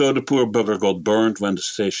 So the poor bugger got burned when the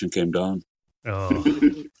station came down. Oh,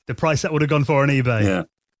 the price that would have gone for on eBay. Yeah.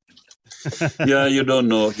 Yeah, you don't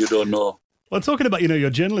know. Well, talking about, your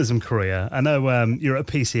journalism career, I know you're at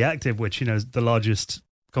PC Active, which, is the largest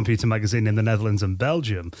computer magazine in the Netherlands and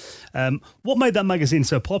Belgium. What made that magazine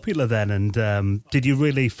so popular then? And did you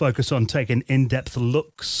really focus on taking in-depth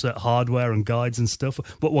looks at hardware and guides and stuff?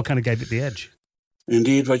 What kind of gave it the edge?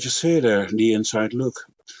 Indeed, what you say there, the inside look.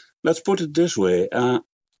 Let's put it this way.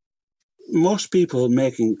 Most people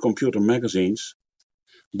making computer magazines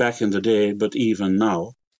back in the day, but even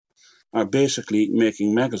now, are basically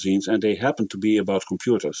making magazines, and they happen to be about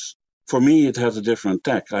computers. For me, it had a different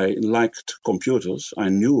tack. I liked computers. I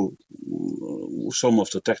knew some of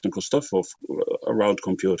the technical stuff around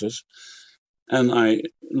computers, and I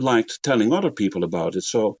liked telling other people about it.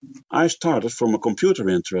 So I started from a computer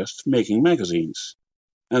interest making magazines.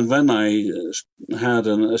 And when I had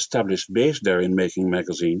an established base there in making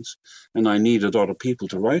magazines, and I needed other people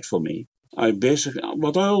to write for me, I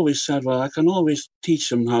always said, well, I can always teach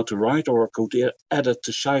them how to write, or I could edit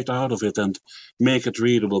the shite out of it and make it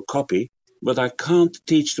readable copy, but I can't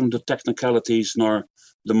teach them the technicalities nor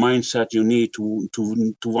the mindset you need to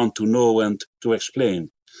want to know and to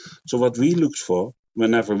explain. So what we looked for,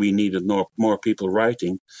 whenever we needed more people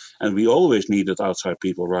writing, and we always needed outside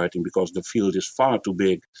people writing because the field is far too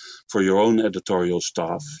big for your own editorial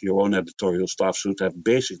staff. Your own editorial staff should have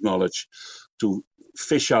basic knowledge to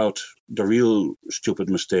fish out the real stupid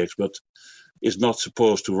mistakes, but is not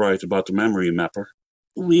supposed to write about the memory mapper.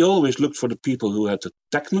 We always looked for the people who had the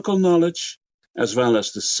technical knowledge as well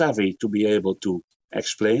as the savvy to be able to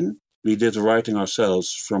explain. We did the writing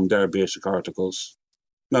ourselves from their basic articles.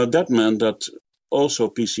 Now that meant that also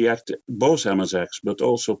PC Active, both MSX, but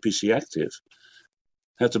also PC Active,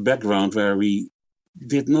 had a background where we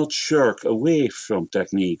did not shirk away from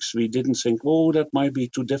techniques. We didn't think, that might be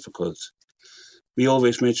too difficult. We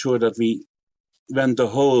always made sure that we went the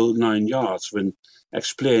whole 9 yards when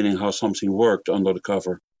explaining how something worked under the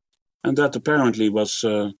cover. And that apparently was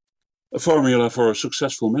a formula for a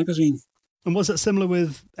successful magazine. And was that similar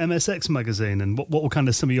with MSX magazine? And what were kind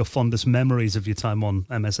of some of your fondest memories of your time on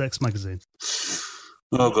MSX magazine?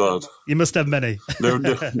 Oh, God. You must have many.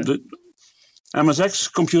 The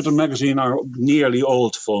MSX computer magazine are nearly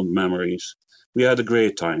old fond memories. We had a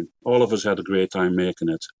great time. All of us had a great time making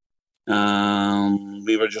it.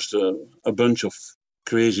 We were just a bunch of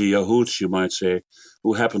crazy yahoots, you might say,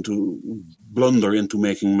 who happened to blunder into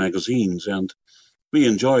making magazines, and we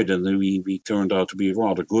enjoyed it, and we turned out to be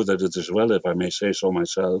rather good at it as well, if I may say so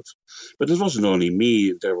myself. But it wasn't only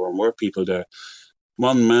me, there were more people there.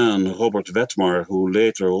 One man, Robert Wetmar, who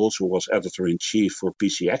later also was editor-in-chief for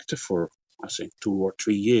PC Active for, I think, 2 or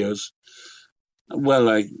 3 years. Well,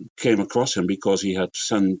 I came across him because he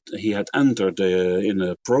had entered in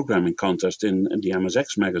a programming contest in the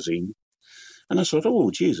MSX magazine. And I thought,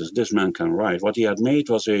 oh, Jesus, this man can write. What he had made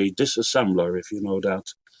was a disassembler, if you know that.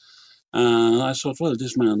 I thought, well,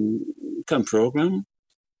 this man can program.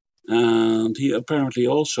 And he apparently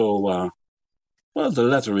also, the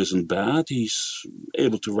letter isn't bad. He's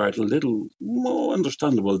able to write a little more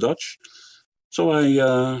understandable Dutch. So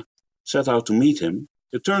I set out to meet him.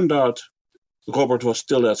 It turned out Robert was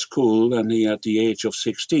still at school, and he at the age of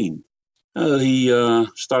 16. He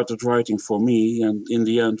started writing for me, and in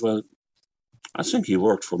the end, I think he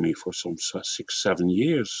worked for me for some 6-7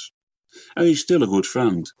 years. And he's still a good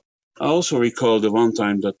friend. I also recall the one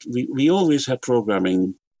time that we always had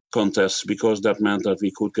programming contests because that meant that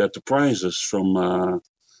we could get the prizes from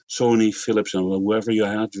Sony, Philips, and whoever you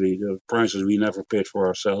had. The prizes we never paid for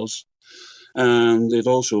ourselves. And it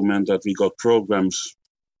also meant that we got programs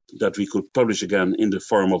that we could publish again in the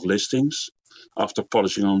form of listings after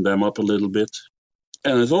polishing them up a little bit.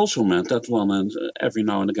 And it also meant that every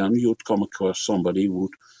now and again you'd come across somebody who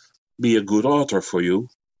would be a good author for you,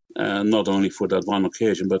 not only for that one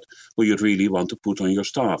occasion, but who you'd really want to put on your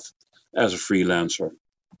staff as a freelancer.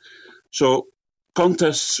 So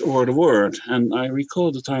contests were the word, and I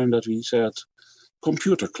recall the time that we said,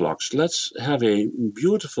 computer clocks, let's have a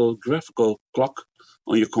beautiful graphical clock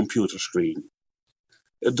on your computer screen.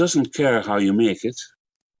 It doesn't care how you make it.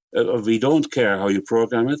 We don't care how you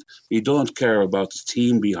program it. We don't care about the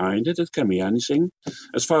team behind it. It can be anything.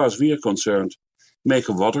 As far as we are concerned, make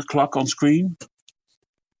a water clock on screen.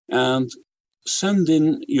 and send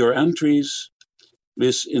in your entries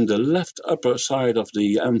with, in the left upper side of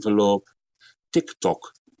the envelope, TikTok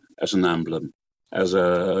as an emblem, as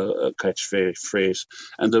a catchphrase.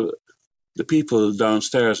 And the people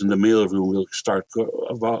downstairs in the mailroom will start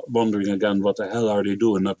wondering again, what the hell are they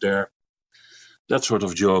doing up there? That sort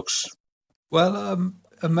of jokes. Well,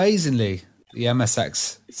 amazingly, the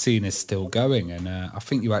MSX scene is still going. And I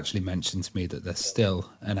think you actually mentioned to me that there's still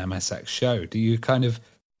an MSX show. Do you kind of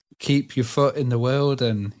keep your foot in the world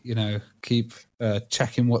and, keep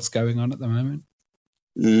checking what's going on at the moment?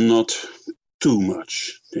 Not too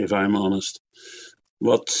much, if I'm honest.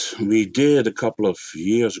 What we did a couple of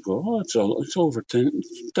years ago, it's over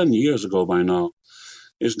 10 years ago by now,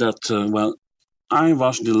 is that, I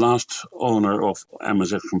was the last owner of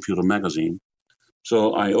MSX Computer Magazine.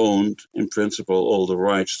 So I owned, in principle, all the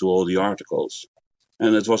rights to all the articles.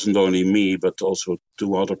 And it wasn't only me, but also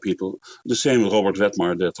two other people. The same Robert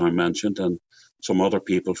Wetmar that I mentioned, and some other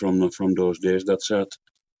people from those days that said,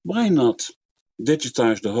 why not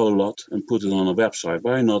digitize the whole lot and put it on a website?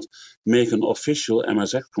 Why not make an official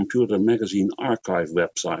MSX Computer Magazine archive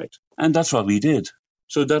website? And that's what we did.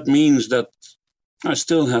 So that means that I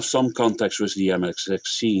still have some contacts with the MSX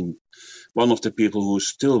scene. One of the people who's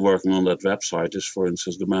still working on that website is, for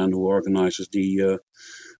instance, the man who organizes the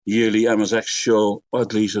yearly MSX show, or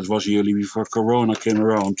at least it was yearly before Corona came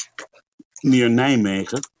around, near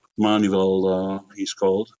Nijmegen. Manuel, he's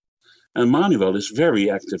called. And Manuel is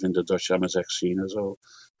very active in the Dutch MSX scene. So,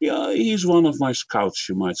 yeah, he's one of my scouts,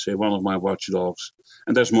 you might say, one of my watchdogs.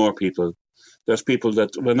 And there's more people. There's people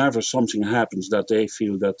that whenever something happens that they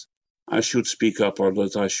feel that I should speak up or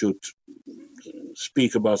that I should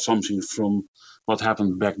speak about something from what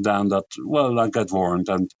happened back then, that, well, I get warned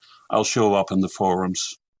and I'll show up in the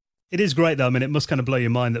forums. It is great, though. I mean, it must kind of blow your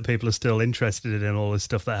mind that people are still interested in all this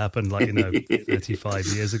stuff that happened, 35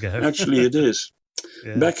 years ago. Actually, it is.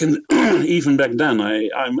 Yeah. Even back then,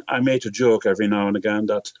 I made a joke every now and again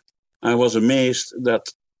that I was amazed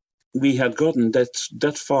that we had gotten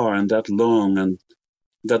that far and that long and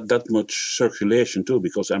that much circulation too,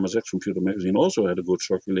 because MSX Computer Magazine also had a good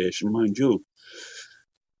circulation, mind you.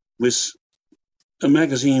 With a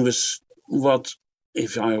magazine with what,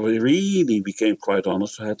 if I really became quite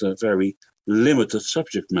honest, had a very limited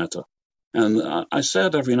subject matter. And I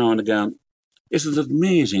said every now and again, isn't it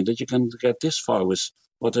amazing that you can get this far with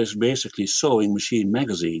what is basically Sewing Machine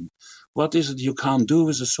magazine? What is it you can't do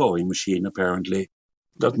with a sewing machine, apparently?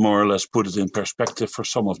 That more or less put it in perspective for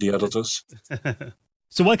some of the editors.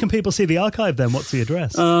 So where can people see the archive then? What's the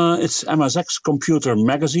address? It's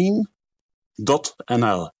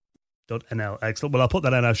msxcomputermagazine.nl. .nl. Excellent. Well, I'll put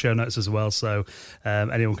that in our show notes as well, so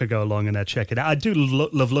anyone can go along and check it out. I do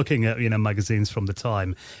love looking at magazines from the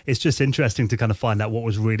time. It's just interesting to kind of find out what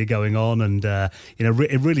was really going on, and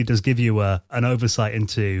it really does give you an oversight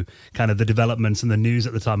into kind of the developments and the news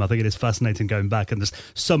at the time. I think it is fascinating going back, and there's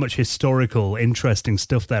so much historical, interesting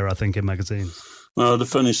stuff there, I think, in magazines. Well, the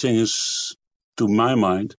funny thing is, to my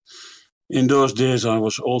mind, in those days I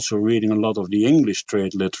was also reading a lot of the English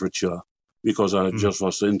trade literature, because I just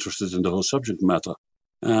was interested in the whole subject matter.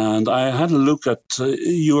 And I had a look at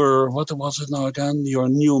your, what was it now again? Your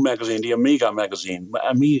new magazine, the Amiga magazine,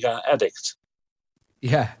 Amiga Addict.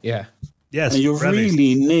 Yeah. Yes. And you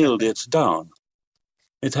really nailed it down.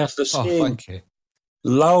 It has the same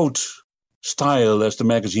loud style as the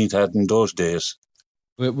magazines had in those days.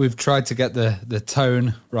 We've tried to get the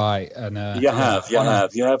tone right. And You have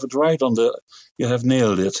it right on the, you have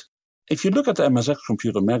nailed it. If you look at the MSX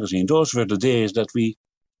Computer Magazine, those were the days that we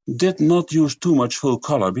did not use too much full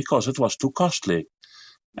color because it was too costly.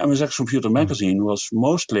 MSX Computer Magazine was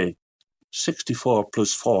mostly 64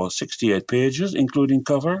 plus 4, 68 pages, including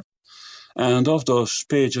cover. And of those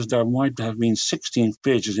pages, there might have been 16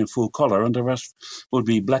 pages in full color, and the rest would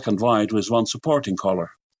be black and white with one supporting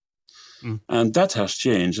color. And that has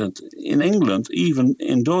changed. And in England, even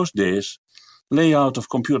in those days, layout of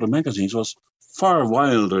computer magazines was far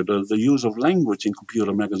wilder. The use of language in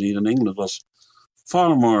computer magazine in England was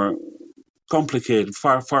far more complicated,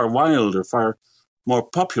 far wilder, far more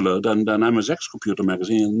popular than MSX Computer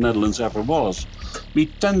Magazine in the Netherlands ever was. We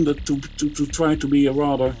tended to try to be a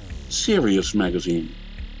rather serious magazine.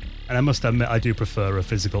 And I must admit, I do prefer a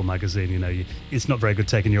physical magazine. It's not very good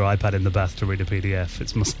taking your iPad in the bath to read a PDF.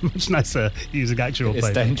 It's much nicer using actual paper.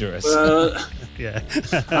 It's dangerous. Yeah.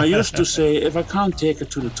 I used to say, if I can't take it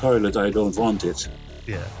to the toilet, I don't want it.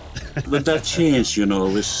 Yeah. But that changed, with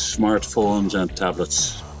smartphones and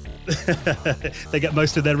tablets. They get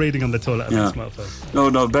most of their reading on the toilet on their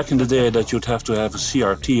smartphone. No, back in the day that you'd have to have a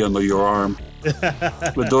CRT under your arm.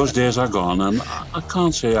 But those days are gone, and I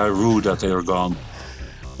can't say I rue that they are gone.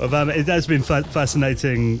 Well, it has been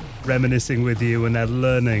fascinating reminiscing with you and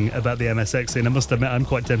learning about the MSX scene. I must admit, I'm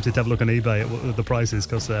quite tempted to have a look on eBay at what the prices,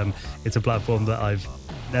 because it's a platform that I've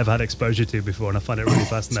never had exposure to before, and I find it really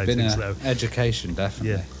fascinating. It's been education,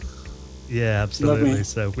 definitely. Yeah, absolutely. Lovely.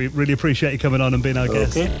 So we really appreciate you coming on and being our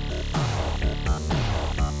guest.